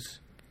use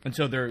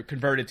until they're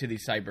converted to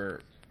these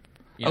cyber,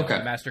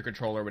 master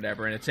control or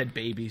whatever. And it said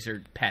babies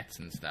or pets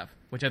and stuff,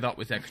 which I thought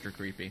was extra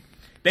creepy.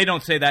 They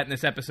don't say that in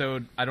this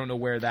episode. I don't know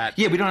where that.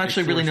 Yeah, we don't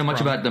actually really know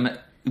much about them.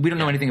 We don't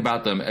know anything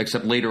about them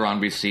except later on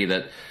we see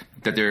that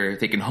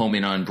they can home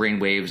in on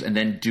brainwaves and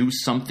then do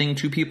something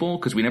to people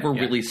because we never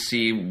really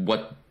see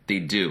what they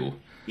do.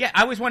 Yeah,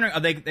 I was wondering,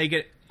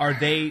 are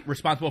they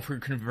responsible for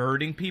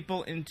converting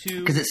people into?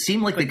 Because it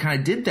seemed like they kind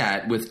of did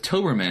that with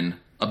Cybermen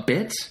a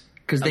bit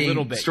because they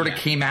sort of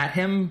came at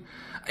him.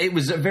 It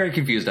was a very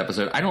confused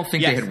episode. I don't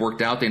think they had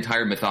worked out the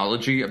entire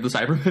mythology of the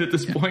Cybermen at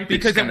this point.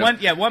 Because at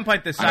one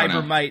point the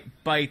Cybermite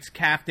bites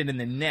Captain in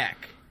the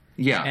neck.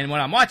 Yeah. And when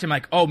I'm watching, I'm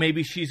like, oh,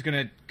 maybe she's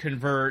going to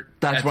convert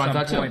at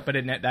some point, but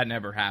that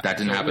never happened. That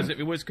didn't happen.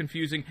 It was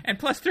confusing. And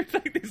plus, there's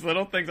like these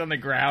little things on the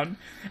ground,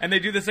 and they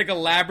do this like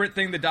elaborate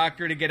thing, the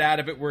Doctor, to get out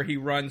of it, where he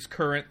runs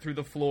current through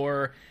the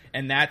floor,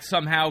 and that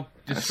somehow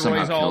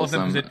destroys all of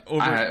them because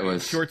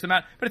it shorts them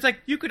out. But it's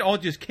like, you could all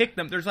just kick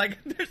them. There's like,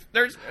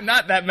 there's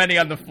not that many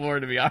on the floor,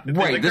 to be honest.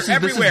 Right. Like, they're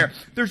everywhere.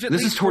 There's at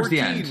least is towards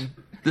 14. the end.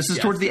 This is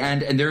towards the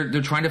end, and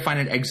they're trying to find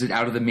an exit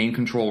out of the main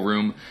control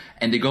room,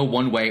 and they go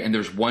one way, and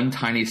there's one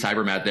tiny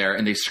Cybermat there,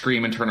 and they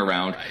scream and turn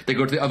around. Right. They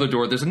go to the other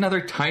door. There's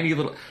another tiny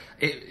little.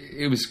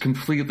 It was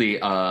completely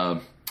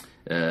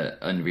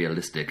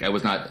unrealistic. I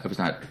was not. I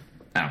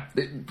don't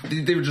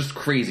know. They were just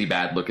crazy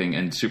bad looking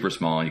and super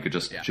small, and you could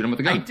just shoot them with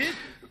a gun.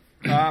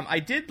 I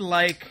did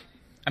like.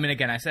 I mean,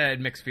 again, I said I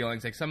had mixed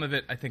feelings. Like, some of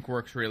it, I think,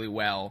 works really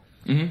well.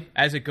 Mm-hmm.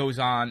 As it goes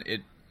on,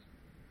 it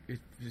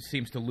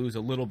seems to lose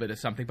a little bit of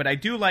something. But I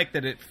do like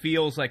that it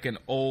feels like an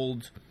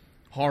old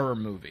horror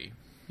movie.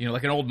 You know,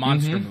 like an old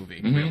monster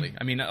movie, really.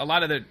 I mean, a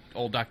lot of the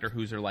old Doctor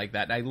Who's are like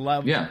that. And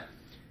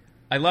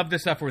I love the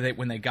stuff where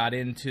when they got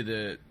into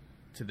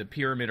the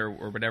pyramid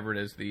or whatever it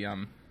is, the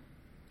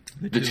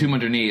tomb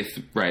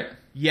underneath, right.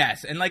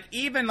 Yes, and like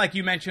even like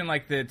you mentioned,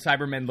 like the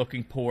Cybermen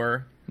looking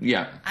poor.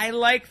 Yeah. I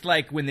liked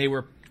like when they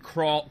were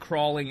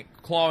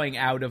clawing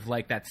out of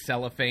like that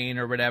cellophane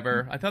or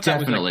whatever. I thought that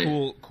was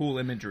like cool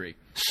imagery.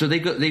 So they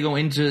go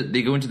into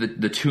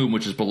the tomb,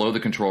 which is below the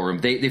control room.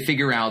 They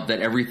figure out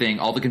that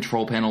all the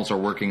control panels are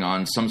working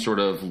on some sort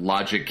of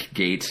logic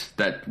gate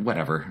that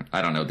whatever.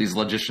 I don't know. These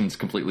logicians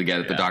completely get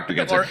it. The Doctor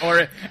gets it.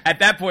 Or at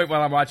that point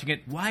while I'm watching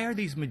it, why are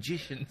these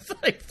magicians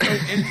like so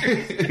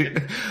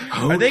interesting?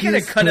 Are they going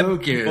to cut a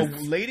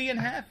lady in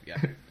half? Yeah.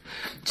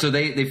 So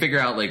they figure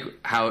out like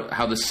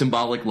how the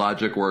symbolic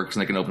logic works,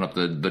 and they can open up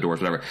the doors,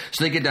 whatever.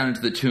 So they get down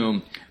into the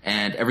tomb,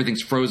 and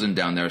everything's frozen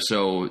down there.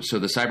 So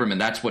the Cybermen,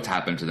 that's what's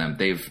happened to them.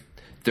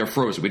 They're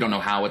frozen. We don't know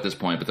how at this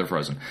point, but they're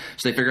frozen.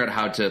 So they figure out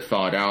how to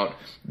thaw it out.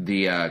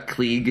 The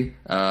Klieg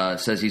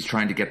says he's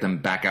trying to get them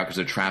back out because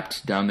they're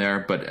trapped down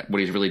there, but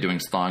what he's really doing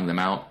is thawing them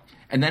out.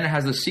 And then it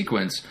has this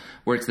sequence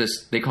where it's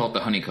this, they call it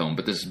the honeycomb,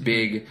 but this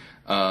big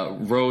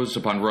rows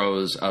upon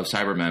rows of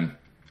Cybermen.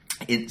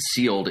 It's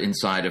sealed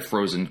inside a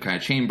frozen kind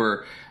of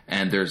chamber,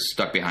 and they're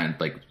stuck behind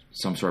like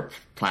some sort of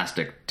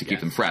plastic to keep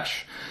them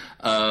fresh.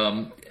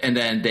 And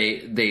then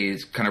they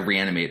kind of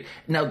reanimate.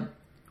 Now,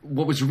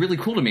 what was really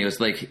cool to me was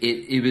like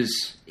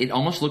it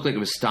almost looked like it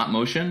was stop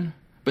motion,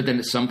 but then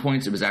at some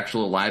points it was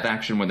actual live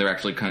action when they're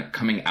actually kind of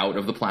coming out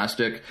of the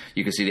plastic.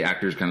 You can see the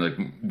actors kind of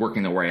like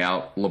working their way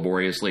out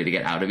laboriously to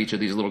get out of each of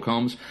these little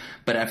combs.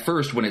 But at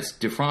first, when it's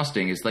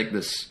defrosting, it's like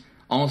this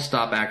almost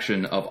stop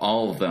action of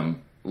all of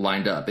them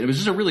lined up. It was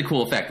just a really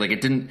cool effect. Like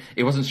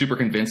it wasn't super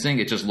convincing.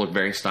 It just looked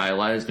very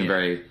stylized and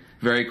very,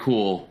 very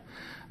cool.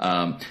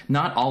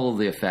 Not all of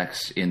the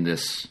effects in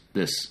this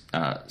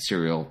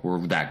serial were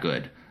that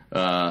good.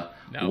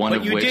 One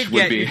of which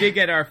would be... You did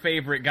get our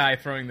favorite guy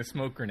throwing the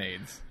smoke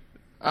grenades.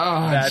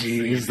 Oh,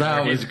 jeez,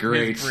 that was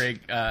great. His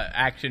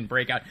action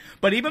breakout.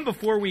 But even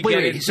before we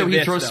get into so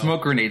he throws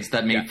smoke grenades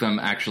that make them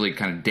actually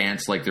kind of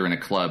dance like they're in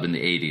a club in the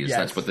 80s. Yes.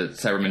 That's what the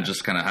Cybermen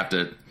just kind of have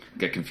to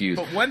get confused.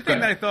 But one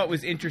thing that I thought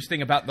was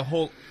interesting about the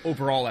whole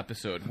overall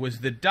episode was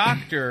the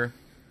Doctor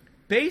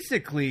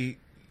basically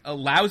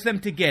allows them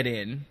to get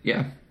in.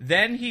 Yeah.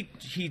 Then he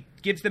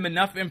gives them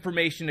enough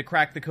information to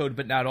crack the code,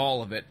 but not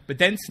all of it. But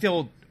then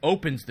still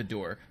opens the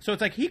door. So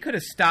it's like he could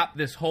have stopped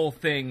this whole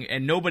thing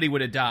and nobody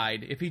would have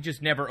died if he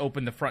just never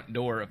opened the front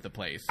door of the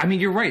place. I mean,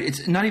 you're right.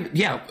 It's not even...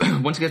 Yeah,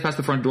 once he gets past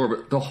the front door,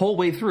 but the whole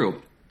way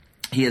through,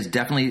 he is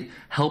definitely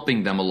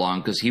helping them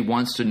along because he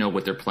wants to know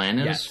what their plan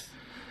is. Yes.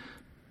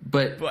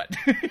 But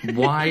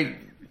why...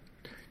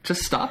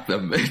 Just stop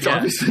them. It's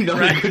obviously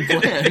not a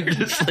good plan.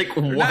 Just like,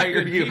 why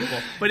are you... People.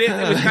 But it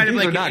was kind of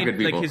like,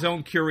 like his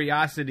own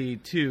curiosity,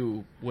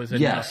 too, was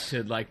enough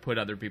to like put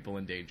other people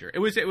in danger. It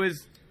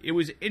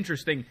was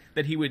interesting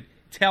that he would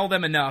tell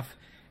them enough,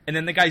 and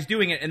then the guy's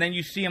doing it, and then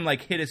you see him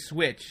like hit a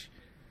switch.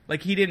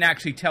 Like, he didn't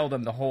actually tell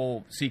them the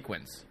whole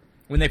sequence.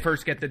 When they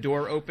first get the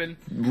door open?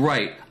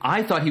 Right.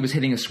 I thought he was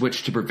hitting a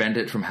switch to prevent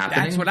it from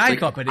happening. That's what I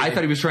thought. But I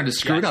thought he was trying to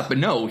screw it up. But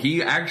no,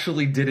 he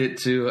actually did it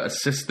to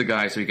assist the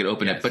guy so he could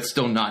open it, but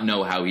still not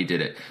know how he did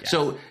it. Yes.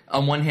 So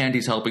on one hand,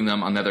 he's helping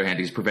them. On the other hand,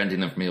 he's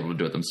preventing them from being able to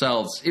do it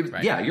themselves.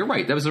 Yeah, you're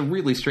right. That was a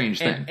really strange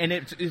thing. And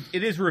it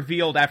is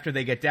revealed after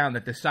they get down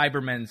that the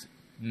Cybermen's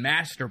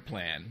master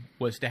plan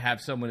was to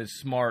have someone as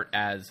smart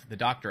as the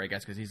Doctor, I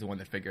guess, because he's the one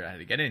that figured out how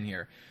to get in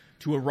here,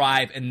 to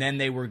arrive, and then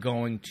they were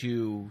going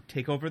to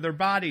take over their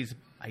bodies,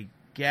 I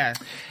guess.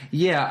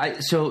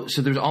 Yeah, so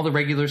there's all the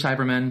regular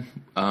Cybermen,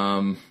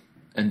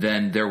 and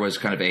then there was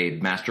kind of a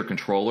master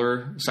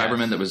controller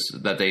Cyberman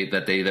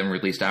that they then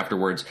released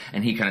afterwards,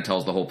 and he kind of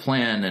tells the whole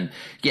plan. And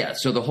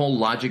so the whole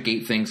logic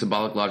gate thing,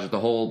 symbolic logic, the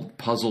whole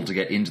puzzle to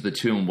get into the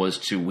tomb was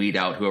to weed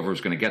out whoever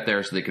was going to get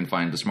there so they can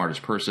find the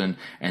smartest person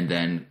and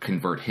then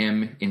convert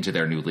him into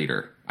their new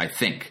leader, I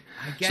think.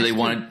 So they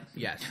wanted...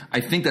 Yes.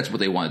 I think that's what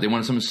they wanted. They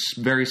wanted someone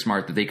very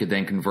smart that they could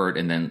then convert,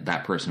 and then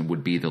that person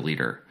would be the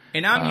leader.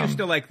 And I'm used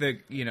to, like,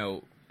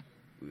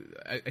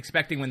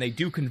 expecting when they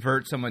do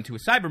convert someone to a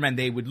Cyberman,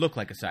 they would look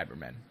like a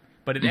Cyberman.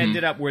 But it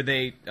ended up where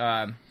they...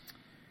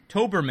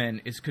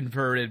 Toberman is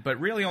converted, but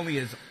really only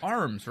his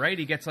arms, right?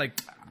 He gets, like,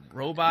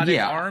 robotic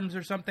arms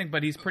or something,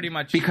 but he's pretty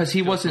much... Because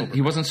he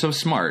wasn't so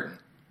smart,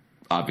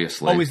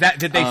 obviously. Oh, is that...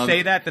 Did they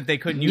say that they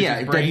couldn't use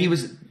his brain? That he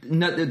was...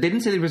 No, they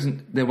didn't say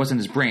that wasn't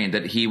his brain,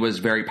 that he was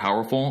very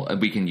powerful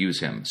and we can use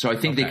him. So I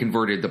think they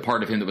converted the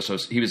part of him that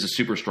was he was a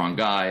super strong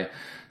guy,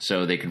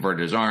 so they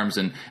converted his arms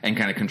and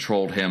kind of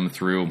controlled him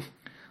through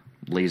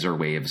laser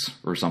waves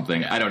or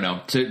something. I don't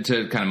know, to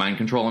kind of mind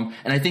control him.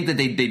 And I think that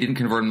they didn't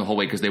convert him the whole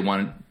way because they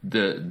wanted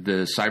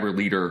the cyber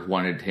leader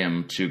wanted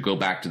him to go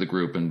back to the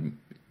group and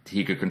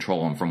he could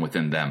control him from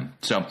within them.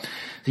 So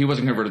he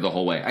wasn't converted the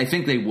whole way. I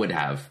think they would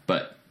have,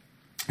 but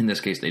in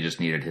this case they just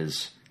needed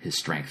his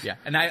strength. Yeah,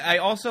 and I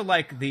also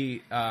like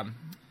the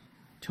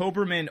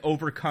Toberman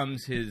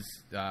overcomes his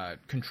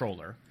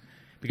controller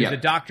because the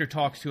Doctor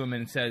talks to him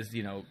and says,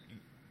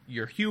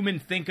 you're human.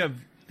 Think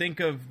of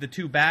the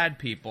two bad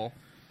people,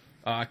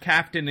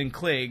 Captain and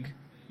Clig.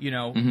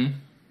 These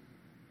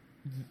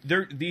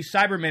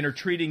Cybermen are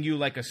treating you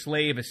like a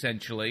slave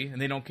essentially, and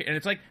they don't care. And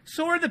it's like,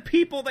 so are the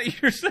people that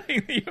you're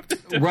saying that you have to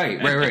defend.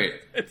 Right.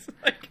 It's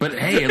like, but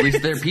hey, at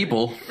least they're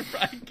people.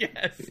 I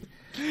guess.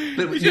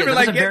 But, you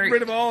should get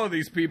rid of all of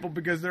these people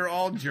because they're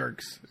all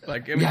jerks.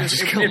 Like it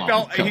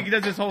felt he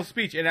does this whole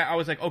speech, and I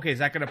was like, okay, is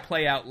that going to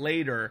play out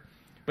later?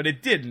 But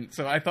it didn't.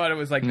 So I thought it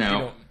was like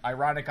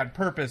ironic on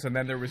purpose, and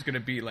then there was going to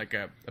be like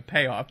a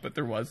payoff, but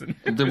there wasn't.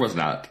 There was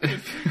not.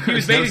 He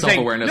was basically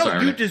saying, "No,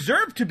 you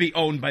deserve to be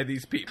owned by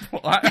these people.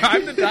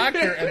 I'm the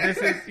Doctor, and this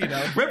is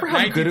Remember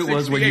how good it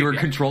was when you were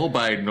controlled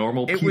by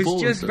normal people? It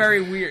was just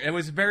very weird. It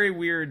was very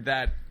weird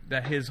that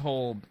his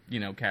whole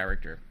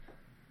character.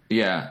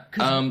 Yeah.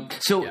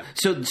 So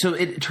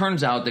it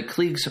turns out that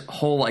Klieg's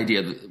whole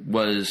idea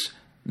was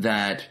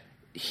that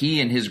he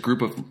and his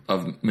group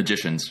of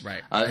magicians,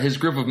 his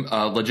group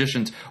of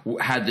logicians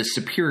had this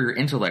superior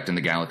intellect in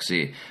the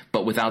galaxy,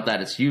 but without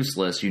that it's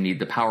useless. You need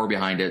the power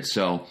behind it.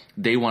 So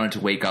they wanted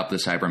to wake up the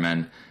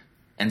Cybermen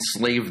and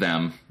slave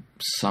them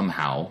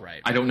somehow.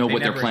 Right. I don't know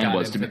what their plan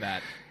was.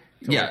 That.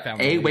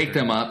 A, wake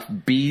them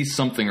up. B,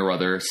 something or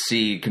other.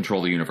 C,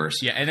 control the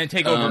universe. Yeah, and then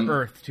take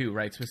over Earth too,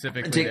 right?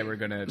 Specifically, they were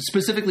going to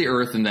specifically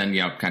Earth, and then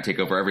kind of take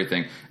over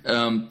everything.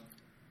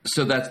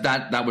 So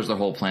that was the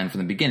whole plan from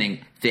the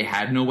beginning. They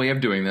had no way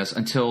of doing this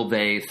until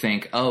they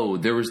think, oh,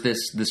 there was this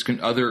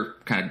other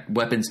kind of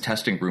weapons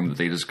testing room that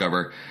they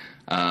discover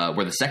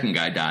where the second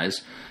guy dies,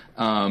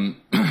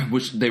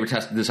 which they were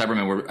testing. The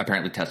Cybermen were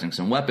apparently testing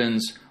some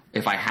weapons.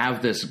 If I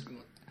have this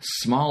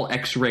small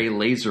X-ray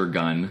laser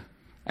gun.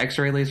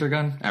 X-ray laser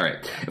gun? All right.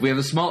 If we have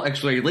a small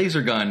X-ray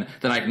laser gun,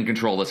 then I can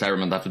control the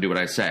Cybermen. They'll have to do what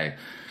I say.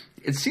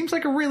 It seems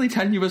like a really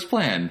tenuous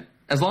plan.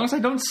 As long as I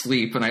don't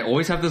sleep and I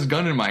always have this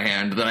gun in my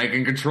hand, then I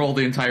can control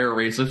the entire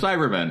race of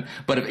Cybermen.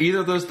 But if either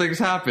of those things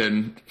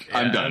happen,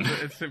 I'm done.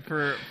 It's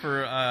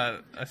for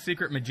a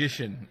secret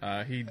magician.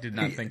 He did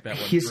not think that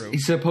one through.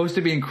 He's supposed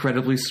to be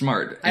incredibly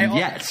smart, and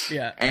yet.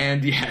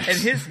 And the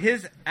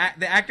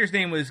actor's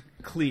name was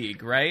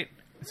Klieg, right?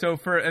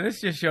 and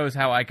this just shows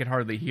how I could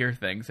hardly hear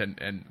things, and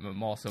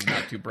I'm also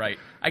not too bright.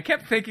 I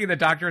kept thinking the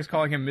doctor was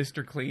calling him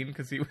Mr. Clean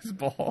because he was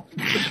bald.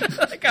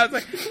 Like, I was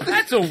like,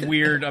 that's a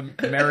weird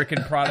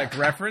American product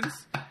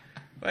reference.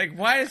 Like,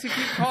 why does he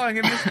keep calling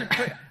him Mr.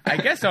 Clean? I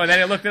guess so. And then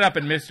I looked it up,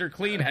 and Mr.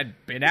 Clean had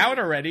been out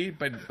already,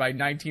 but by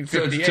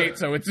 1958.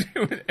 So it's,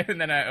 and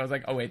then I was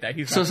like, oh wait,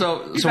 he's not.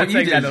 So what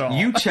you did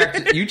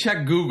is you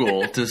checked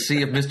Google to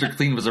see if Mr.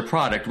 Clean was a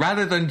product,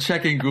 rather than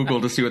checking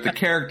Google to see what the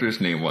character's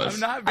name was.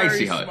 I'm not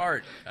very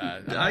smart.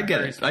 I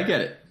get it. I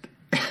get it.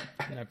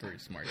 I'm not very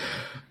smart.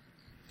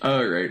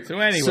 All right. So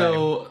anyway.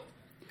 So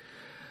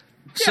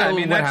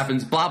what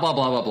happens? Blah blah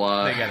blah blah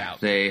blah. They get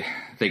out.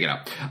 They get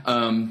out.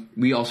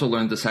 We also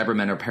learned the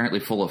Cybermen are apparently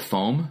full of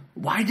foam.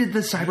 Why did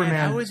the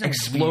Cyberman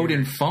explode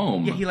in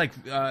foam?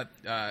 Yeah,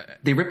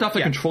 they ripped off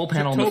the control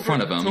panel in the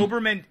front of him.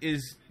 Toberman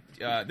is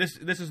this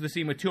is the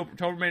scene where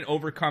Toberman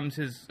overcomes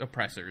his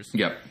oppressors.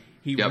 Yep.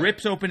 He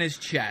rips open his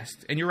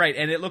chest, and you're right,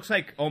 and it looks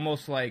like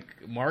almost like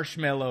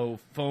marshmallow,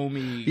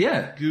 foamy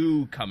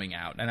goo coming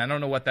out. And I don't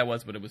know what that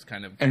was, but it was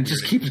kind of and it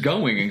just keeps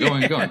going and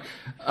going and going.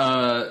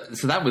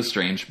 So that was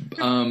strange.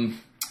 Then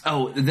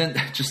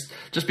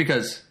just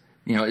because.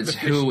 It's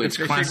Who. It's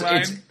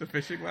classic. The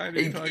fishing line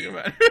you're talking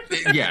about.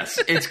 Yes,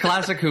 it's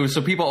classic Who.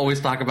 So people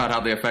always talk about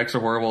how the effects are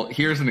horrible.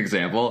 Here's an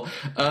example.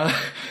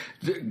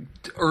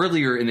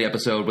 Earlier in the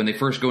episode, when they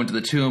first go into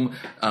the tomb,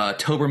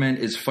 Toberman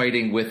is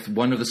fighting with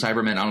one of the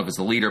Cybermen. I don't know if it's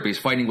the leader, but he's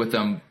fighting with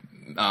them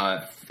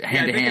hand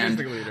to hand.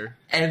 The leader.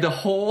 And the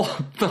whole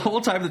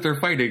time that they're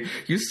fighting,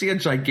 you see a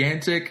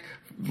gigantic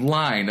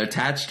line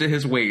attached to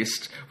his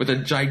waist with a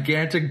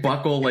gigantic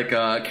buckle like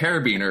a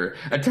carabiner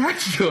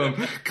attached to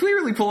him,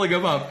 clearly pulling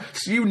him up.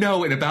 So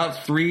in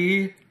about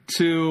 3,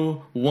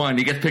 2, 1,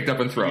 he gets picked up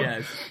and thrown.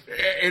 Yes.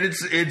 And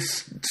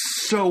it's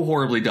so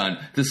horribly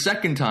done. The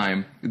second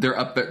time, they're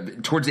up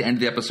towards the end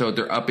of the episode,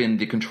 they're up in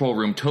the control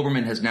room.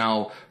 Toberman has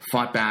now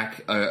fought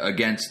back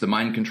against the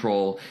mind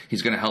control.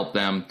 He's going to help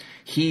them.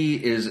 He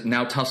is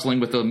now tussling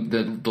with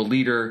the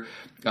leader.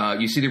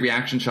 You see the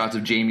reaction shots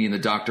of Jamie and the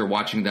doctor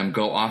watching them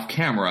go off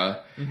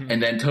camera,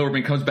 and then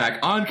Toberman comes back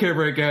on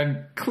camera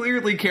again,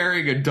 clearly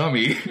carrying a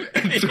dummy,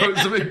 and throws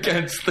him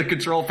against the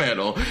control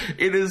panel.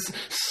 It is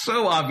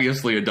so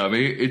obviously a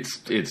dummy.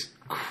 It's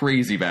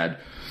crazy bad.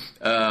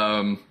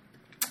 So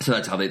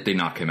that's how they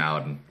knock him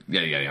out. And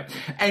yeah.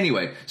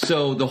 Anyway,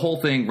 so the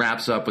whole thing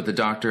wraps up with the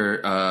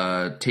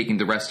doctor taking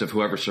the rest of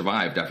whoever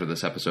survived after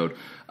this episode.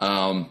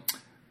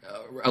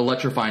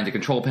 Electrifying the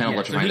control panel,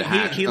 electrifying the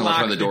hatch,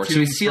 electrifying the door. So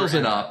he seals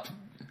it up,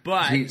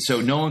 so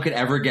no one could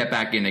ever get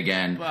back in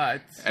again.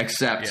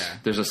 Except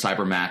there's a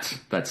cybermat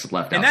that's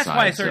left outside. And that's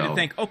why I started to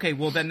think, okay,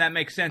 well then that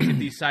makes sense if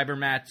these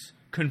cybermats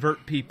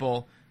convert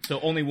people. So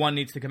only one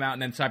needs to come out,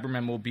 and then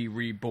Cybermen will be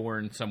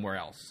reborn somewhere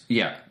else.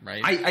 Yeah,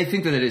 right. I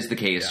think that is the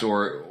case,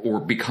 or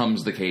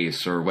becomes the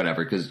case, or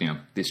whatever, because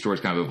these stories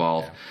kind of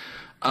evolve.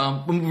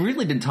 We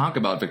really didn't talk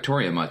about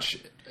Victoria much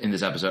in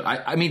this episode.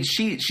 I mean,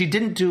 she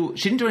didn't do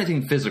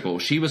anything physical.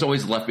 She was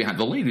always left behind.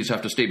 The ladies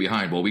have to stay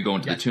behind while we go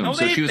into the tomb. No,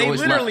 so she was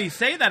always literally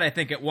say that. I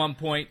think at one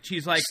point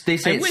she's like, they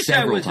say it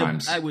several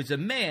times. I was a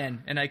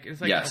man, and it's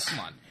like, oh, come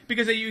on,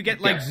 because you get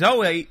like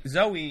Zoe,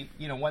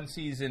 one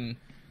season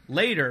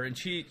later, and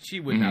she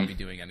would not be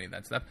doing any of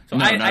that stuff. So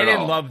I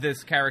didn't love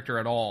this character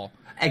at all.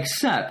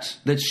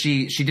 Except that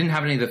she didn't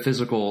have any of the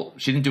physical.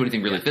 She didn't do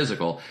anything really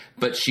physical,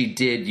 but she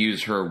did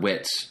use her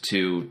wits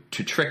to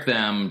trick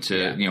them,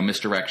 to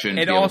misdirection,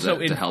 and to also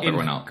to help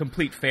everyone out.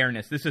 Complete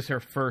fairness, this is her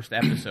first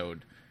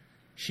episode.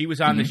 She was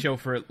on the show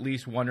for at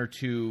least 1 or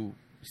 2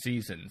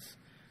 seasons,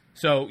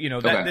 so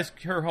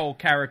her whole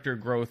character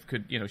growth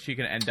could she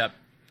can end up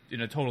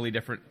in a totally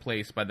different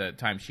place by the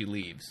time she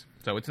leaves.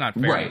 So it's not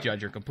fair to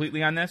judge her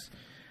completely on this.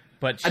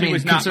 But she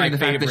was not my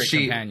favorite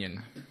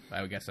companion. I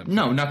would guess.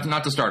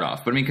 Not to start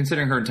off. But I mean,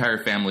 considering her entire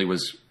family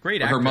was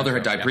great, her mother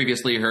had died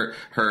previously.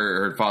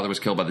 Her father was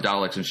killed by the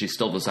Daleks, and she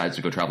still decides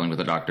to go traveling with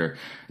the Doctor.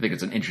 I think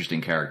it's an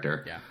interesting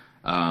character.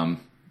 Yeah.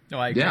 No,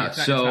 I agree. Yeah.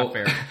 It's not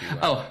fair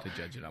to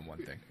judge it on one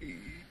thing.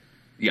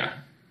 Yeah.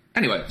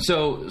 Anyway,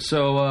 so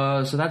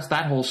that's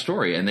that whole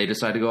story, and they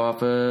decide to go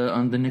off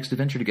on the next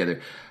adventure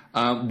together.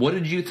 What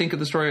did you think of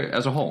the story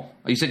as a whole?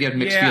 You said you had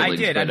mixed feelings.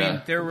 Yeah, I did. But, I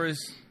mean, there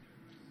was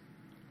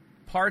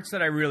parts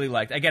that I really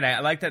liked. Again,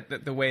 I liked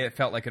that the way it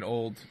felt like an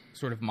old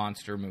sort of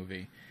monster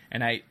movie,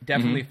 and I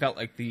definitely felt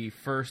like the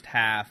first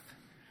half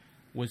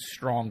was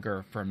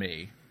stronger for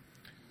me.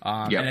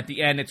 And at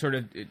the end,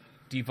 it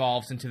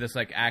devolves into this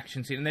like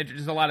action scene, and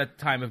there's a lot of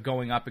time of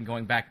going up and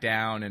going back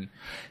down. And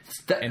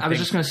I was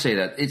just going to say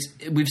that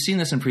we've seen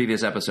this in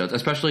previous episodes,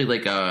 especially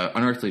like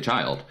Unearthly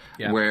Child,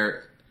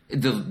 where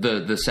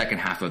the second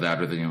half of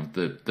that, or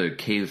the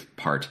cave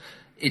part.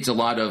 It's a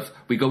lot of,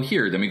 we go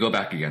here, then we go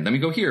back again. Then we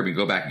go here, we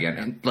go back again.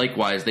 And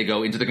likewise, they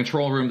go into the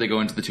control room, they go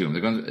into the tomb.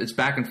 It's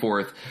back and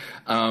forth.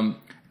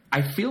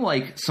 I feel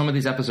like some of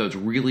these episodes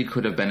really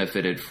could have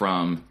benefited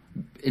from,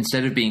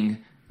 instead of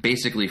being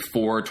basically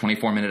 4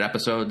 24-minute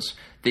episodes,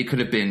 they could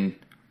have been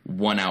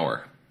 1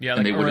 hour. Yeah,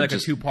 and they or like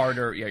just, a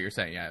 2-parter. Yeah, you're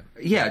saying,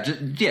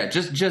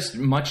 just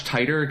much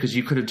tighter, because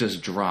you could have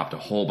just dropped a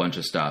whole bunch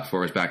of stuff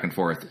where it was back and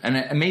forth.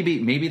 And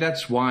maybe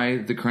that's why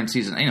the current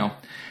season,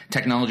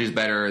 technology is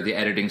better, the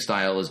editing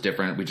style is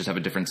different. We just have a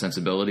different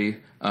sensibility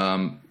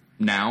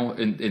now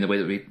in the way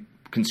that we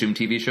consume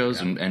TV shows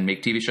and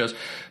make TV shows.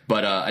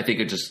 But I think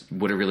it just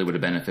would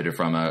have benefited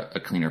from a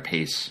cleaner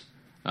pace.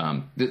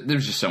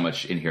 There's just so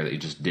much in here that you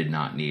just did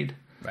not need.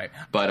 Right.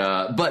 But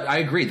I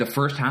agree. The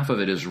first half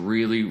of it is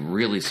really,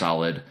 really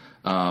solid.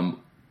 The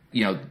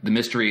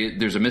mystery,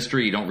 there's a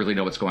mystery. You don't really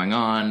know what's going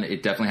on.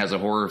 It definitely has a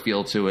horror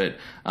feel to it.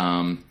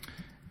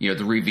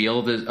 The reveal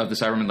of the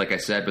Cybermen, like I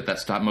said, with that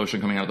stop motion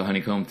coming out of the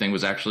honeycomb thing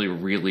was actually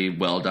really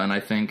well done,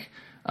 I think.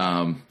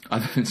 Other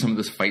than some of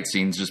the fight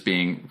scenes just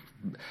being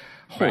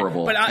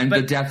horrible. Right. But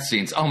the death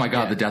scenes. Oh my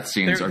God, the death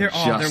scenes are just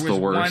the worst. There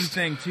was one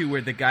thing, too,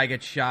 where the guy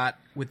gets shot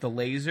with the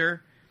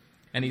laser.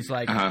 And he's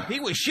like, he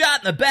was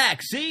shot in the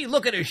back. See,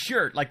 look at his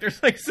shirt. Like, there's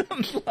like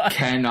some.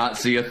 Cannot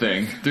see a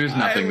thing. There's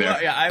nothing there.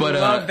 I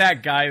love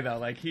that guy though.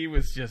 Like, he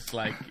was just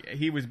like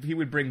he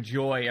would bring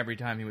joy every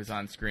time he was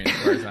on screen, as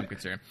far as I'm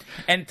concerned.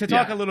 And to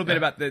talk a little bit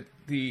about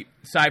the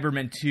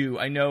Cybermen 2,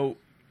 I know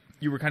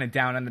you were kind of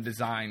down on the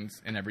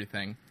designs and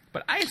everything,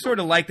 but I sort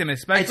of like them,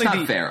 especially. It's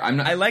not fair.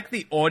 I like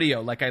the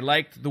audio. Like, I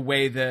liked the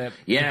way the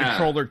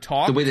controller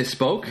talked. The way they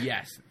spoke.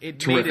 Yes, it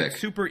terrific. Made it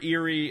super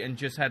eerie and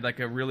just had like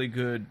a really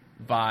good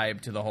vibe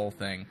to the whole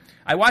thing.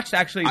 I watched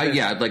actually.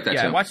 I'd like that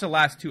too. I watched the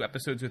last 2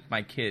 episodes with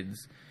my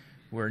kids,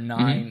 who are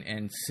 9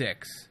 and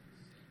 6,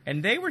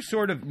 and they were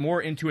sort of more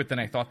into it than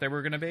I thought they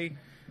were going to be,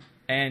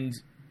 and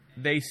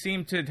they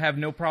seemed to have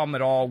no problem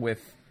at all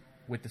with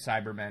the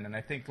Cybermen, and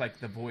I think like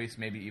the voice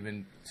maybe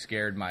even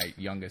scared my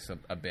youngest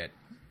a bit.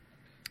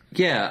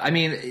 Yeah, I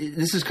mean,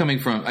 this is coming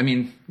from,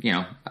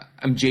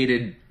 I'm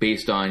jaded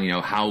based on,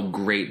 how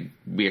great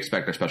we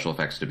expect our special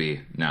effects to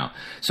be now.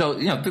 So,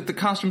 the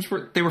costumes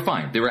were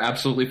fine. They were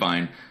absolutely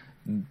fine,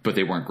 but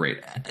they weren't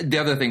great. The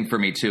other thing for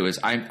me, too, is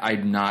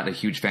I'm not a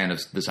huge fan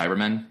of the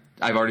Cybermen.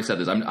 I've already said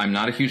this. I'm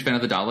not a huge fan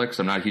of the Daleks.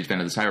 I'm not a huge fan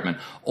of the Cybermen,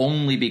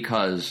 only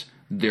because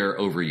they're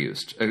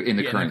overused in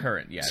the current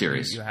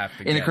series. You have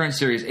to in the current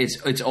series,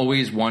 it's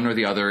always one or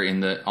the other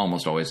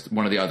almost always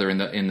one or the other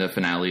in the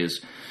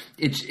finales.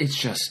 It's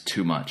just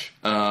too much.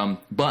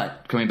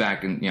 But coming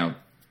back and,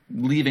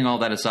 leaving all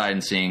that aside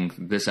and seeing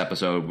this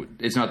episode,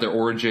 it's not their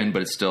origin,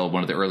 but it's still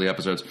one of the early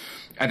episodes.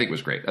 I think it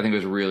was great. I think it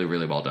was really,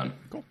 really well done.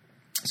 Cool.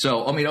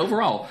 So,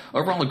 overall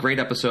a great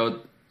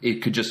episode.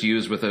 It could just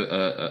use with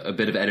a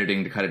bit of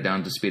editing to cut it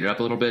down to speed it up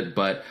a little bit,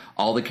 but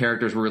all the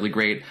characters were really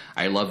great.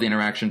 I love the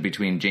interaction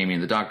between Jamie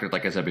and the Doctor,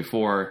 like I said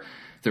before.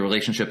 The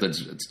relationship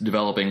that's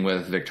developing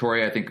with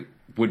Victoria, I think,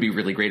 would be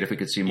really great if we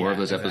could see more of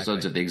those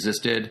episodes if they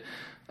existed.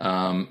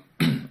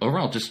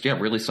 Overall, just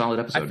really solid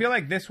episode. I feel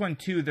like this one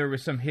too. There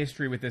was some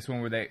history with this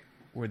one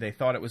where they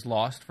thought it was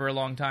lost for a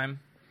long time,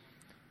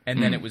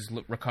 and then it was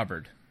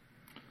recovered.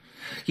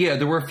 Yeah,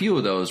 there were a few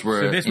of those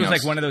where. So this was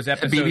like one of those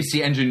episodes. A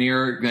BBC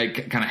engineer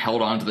kind of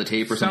held on to the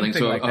tape or something.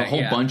 So like a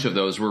whole bunch of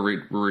those were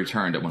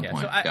returned at one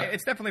point. So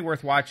it's definitely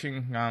worth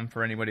watching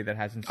for anybody that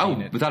hasn't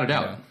seen it. Oh, without a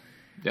doubt.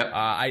 Yep.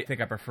 I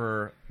think I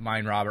prefer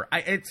Mind Robber.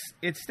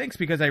 It stinks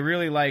because I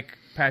really like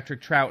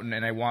Patrick Troughton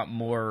and I want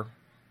more.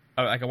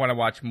 I want to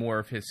watch more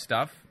of his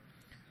stuff.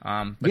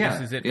 But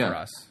this is it for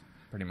us,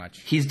 pretty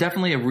much. He's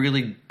definitely a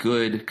really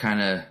good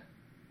kind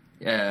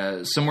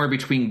of somewhere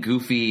between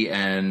goofy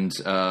and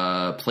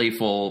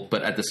playful,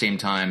 but at the same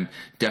time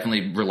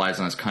definitely relies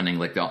on his cunning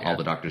like all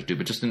the Doctors do,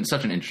 but just in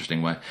such an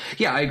interesting way.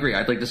 Yeah, I agree.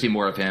 I'd like to see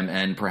more of him,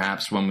 and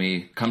perhaps when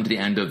we come to the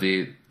end of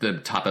the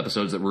top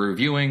episodes that we're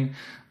reviewing,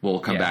 we'll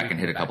come back and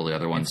hit a couple of the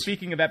other ones. And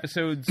speaking of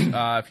episodes,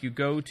 if you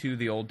go to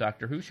the old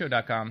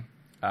DoctorWhoShow.com,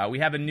 we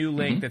have a new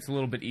link that's a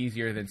little bit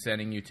easier than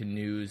sending you to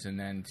news and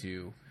then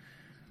to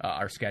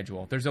our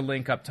schedule. There's a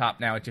link up top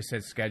now. It just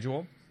says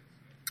schedule.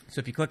 So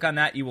if you click on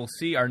that, you will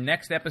see our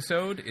next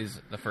episode is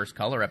the first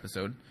color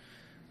episode,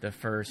 the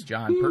first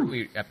John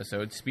Pertwee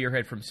episode,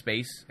 Spearhead from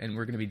Space, and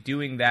we're going to be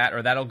doing that,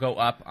 or that'll go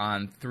up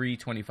on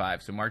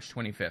 3/25, so March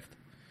 25th.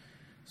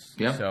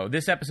 Yep. So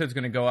this episode's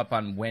going to go up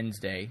on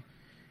Wednesday,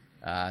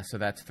 so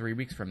that's 3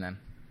 weeks from then.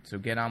 So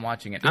get on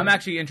watching it. Yep. I'm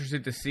actually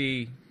interested to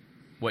see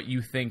what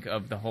you think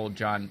of the whole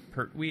John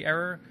Pertwee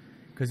era,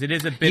 because it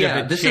is a bit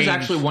of a this change. Is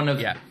actually one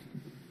of... Yeah.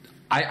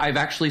 I've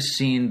actually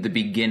seen the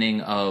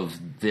beginning of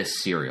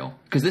this serial,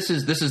 because this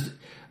is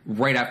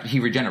right after he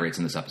regenerates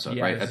in this episode,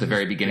 right at the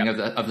very beginning of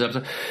the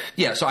episode.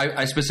 Yeah, so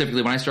I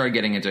specifically, when I started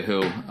getting into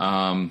Who,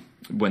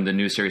 when the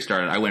new series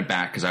started, I went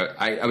back because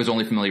I was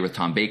only familiar with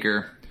Tom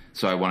Baker,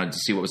 so I wanted to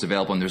see what was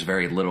available, and there's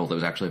very little that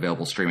was actually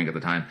available streaming at the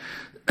time.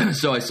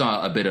 So I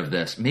saw a bit of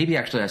this. Maybe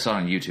actually I saw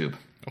it on YouTube.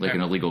 Like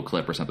an illegal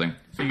clip or something.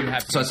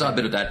 So I saw a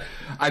bit of that.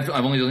 I've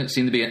only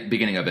seen the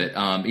beginning of it.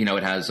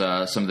 It has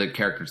some of the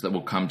characters that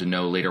we'll come to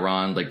know later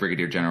on, like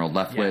Brigadier General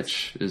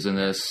Leftwich is in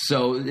this.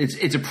 So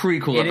it's a pretty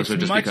cool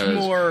episode just because. It's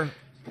much more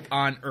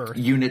on Earth.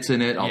 Units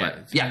in it, all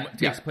that. It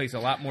takes place a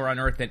lot more on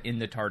Earth than in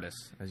the TARDIS,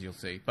 as you'll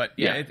see. But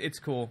it's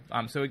cool.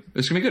 So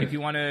it's going to be good. If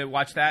you want to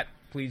watch that,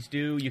 please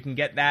do. You can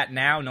get that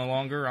now, no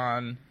longer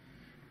on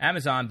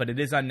Amazon, but it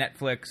is on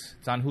Netflix.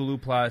 It's on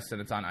Hulu Plus, and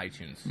it's on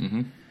iTunes.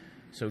 Mm-hmm.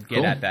 So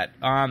get at that.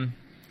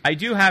 I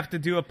do have to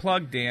do a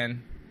plug,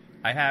 Dan.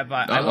 I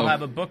will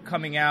have a book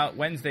coming out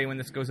Wednesday when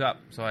this goes up,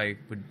 so I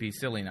would be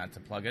silly not to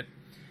plug it.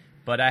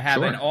 But I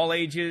have an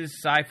all-ages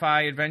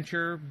sci-fi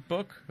adventure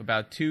book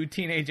about 2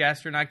 teenage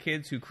astronaut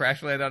kids who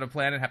crash land on a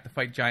planet and have to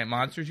fight giant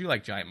monsters. You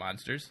like giant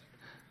monsters.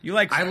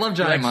 I love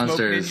giant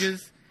monsters. Smoke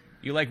ninjas.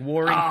 You like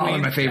warring queens. One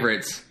of my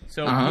favorites.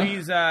 So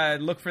please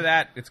look for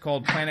that. It's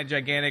called Planet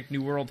Gigantic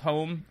New World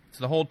Home. It's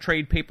the whole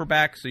trade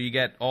paperback, so you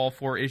get all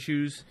 4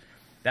 issues.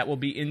 That will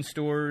be in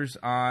stores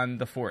on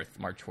the 4th,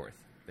 March 4th,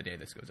 the day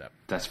this goes up.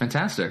 That's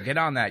fantastic. So get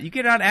on that. You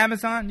get it on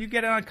Amazon. You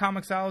get it on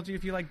Comixology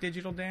if you like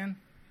digital, Dan.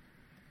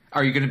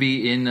 Are you going to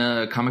be in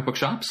comic book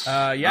shops?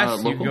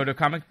 Yes, you can go to a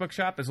comic book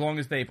shop. As long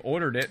as they've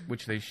ordered it,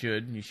 which they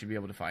should, you should be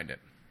able to find it.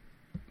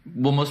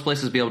 Will most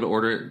places be able to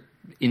order it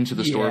into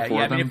the store for them?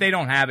 I mean, if they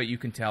don't have it, you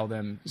can tell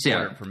them,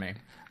 order it for me.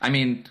 I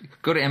mean,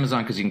 go to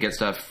Amazon because you can get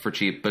stuff for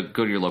cheap, but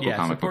go to your local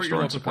comic book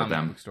store and support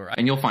them.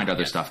 And you'll find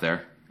other stuff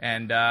there.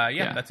 And,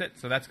 that's it.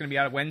 So that's going to be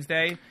out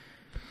Wednesday.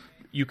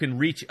 You can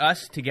reach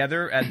us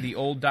together at the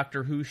Old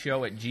Doctor Who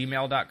Show at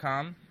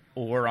gmail.com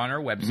or on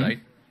our website.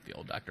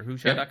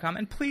 theolddoctorwhoshow.com,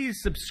 and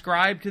please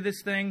subscribe to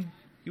this thing,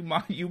 you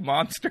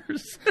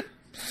monsters.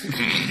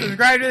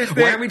 Subscribe to this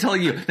thing. Why are we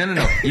telling you?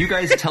 No. You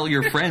guys tell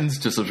your friends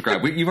to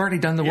subscribe. You've already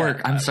done the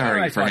work. I'm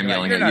sorry for him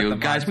yelling at you.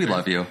 Guys, we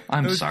love you.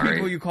 I'm sorry. Those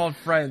people you called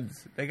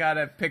friends, they got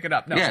to pick it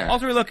up. No, all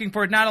we're looking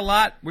for, not a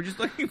lot. We're just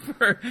looking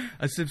for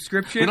a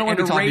subscription. We don't want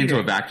to be talking into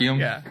a vacuum.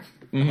 Yeah.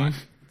 Mm-hmm.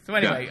 So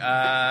anyway,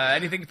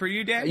 anything for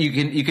you, Dan? You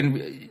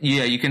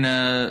can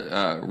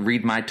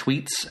read my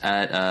tweets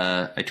at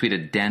I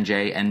tweeted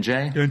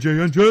DanJNJ.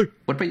 DanJNJ.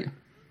 What about you?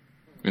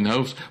 In the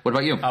house. What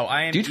about you? Oh,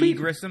 I am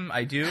eGrissom.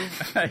 I do.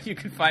 You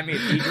can find me at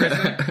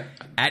eGrissom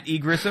at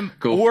eGrissom.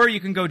 Cool. Or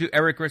you can go to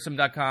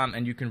ericgrissom.com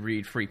and you can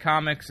read free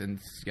comics and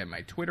get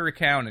my Twitter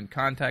account and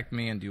contact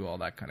me and do all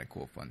that kind of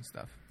cool, fun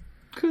stuff.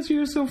 Because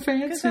you're so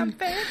fancy. Because I'm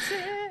fancy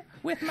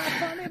with my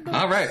funny books.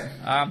 All right.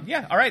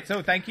 All right.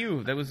 So thank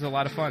you. That was a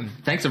lot of fun.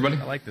 Thanks,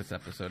 everybody. I like this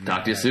episode.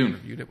 Talk to you soon. I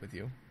reviewed it with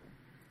you.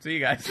 See you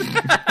guys.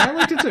 I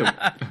liked it too.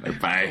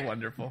 Bye. So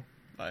wonderful.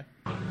 Bye.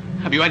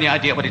 Have you any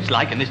idea what it's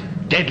like in this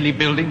deadly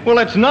building? Well,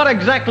 it's not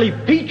exactly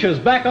peaches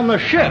back on the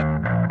ship.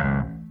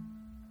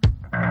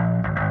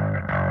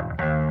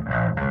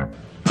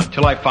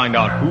 Until I find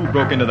out who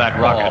broke into that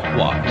rocket. Oh,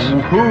 what?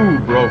 Who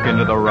broke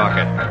into the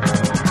rocket.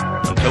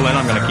 Until then,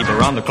 I'm going to keep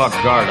around-the-clock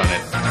guard on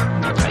it.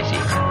 I see.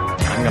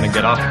 I'm going to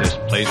get off this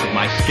place with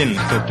my skin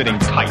still fitting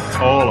tight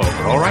all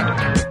over, all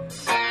right?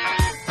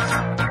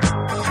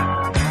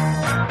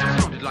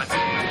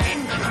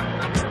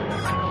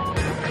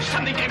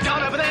 Something came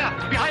down over there,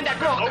 behind that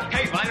rock.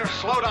 Okay, Miner,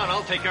 slow down.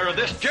 I'll take care of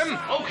this. Jim?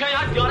 Okay,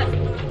 I've got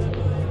it.